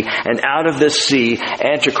humanity. And out of this sea,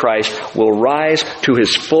 Antichrist will rise to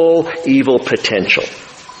his full evil potential.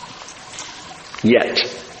 Yet,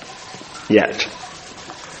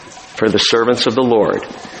 for the servants of the Lord,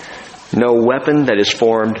 no weapon that is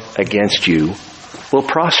formed against you will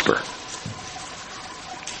prosper.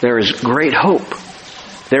 There is great hope.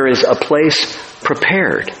 There is a place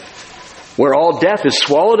prepared where all death is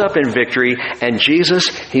swallowed up in victory, and Jesus,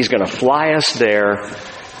 He's going to fly us there.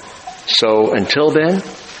 So until then,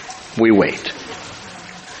 we wait.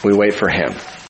 We wait for Him.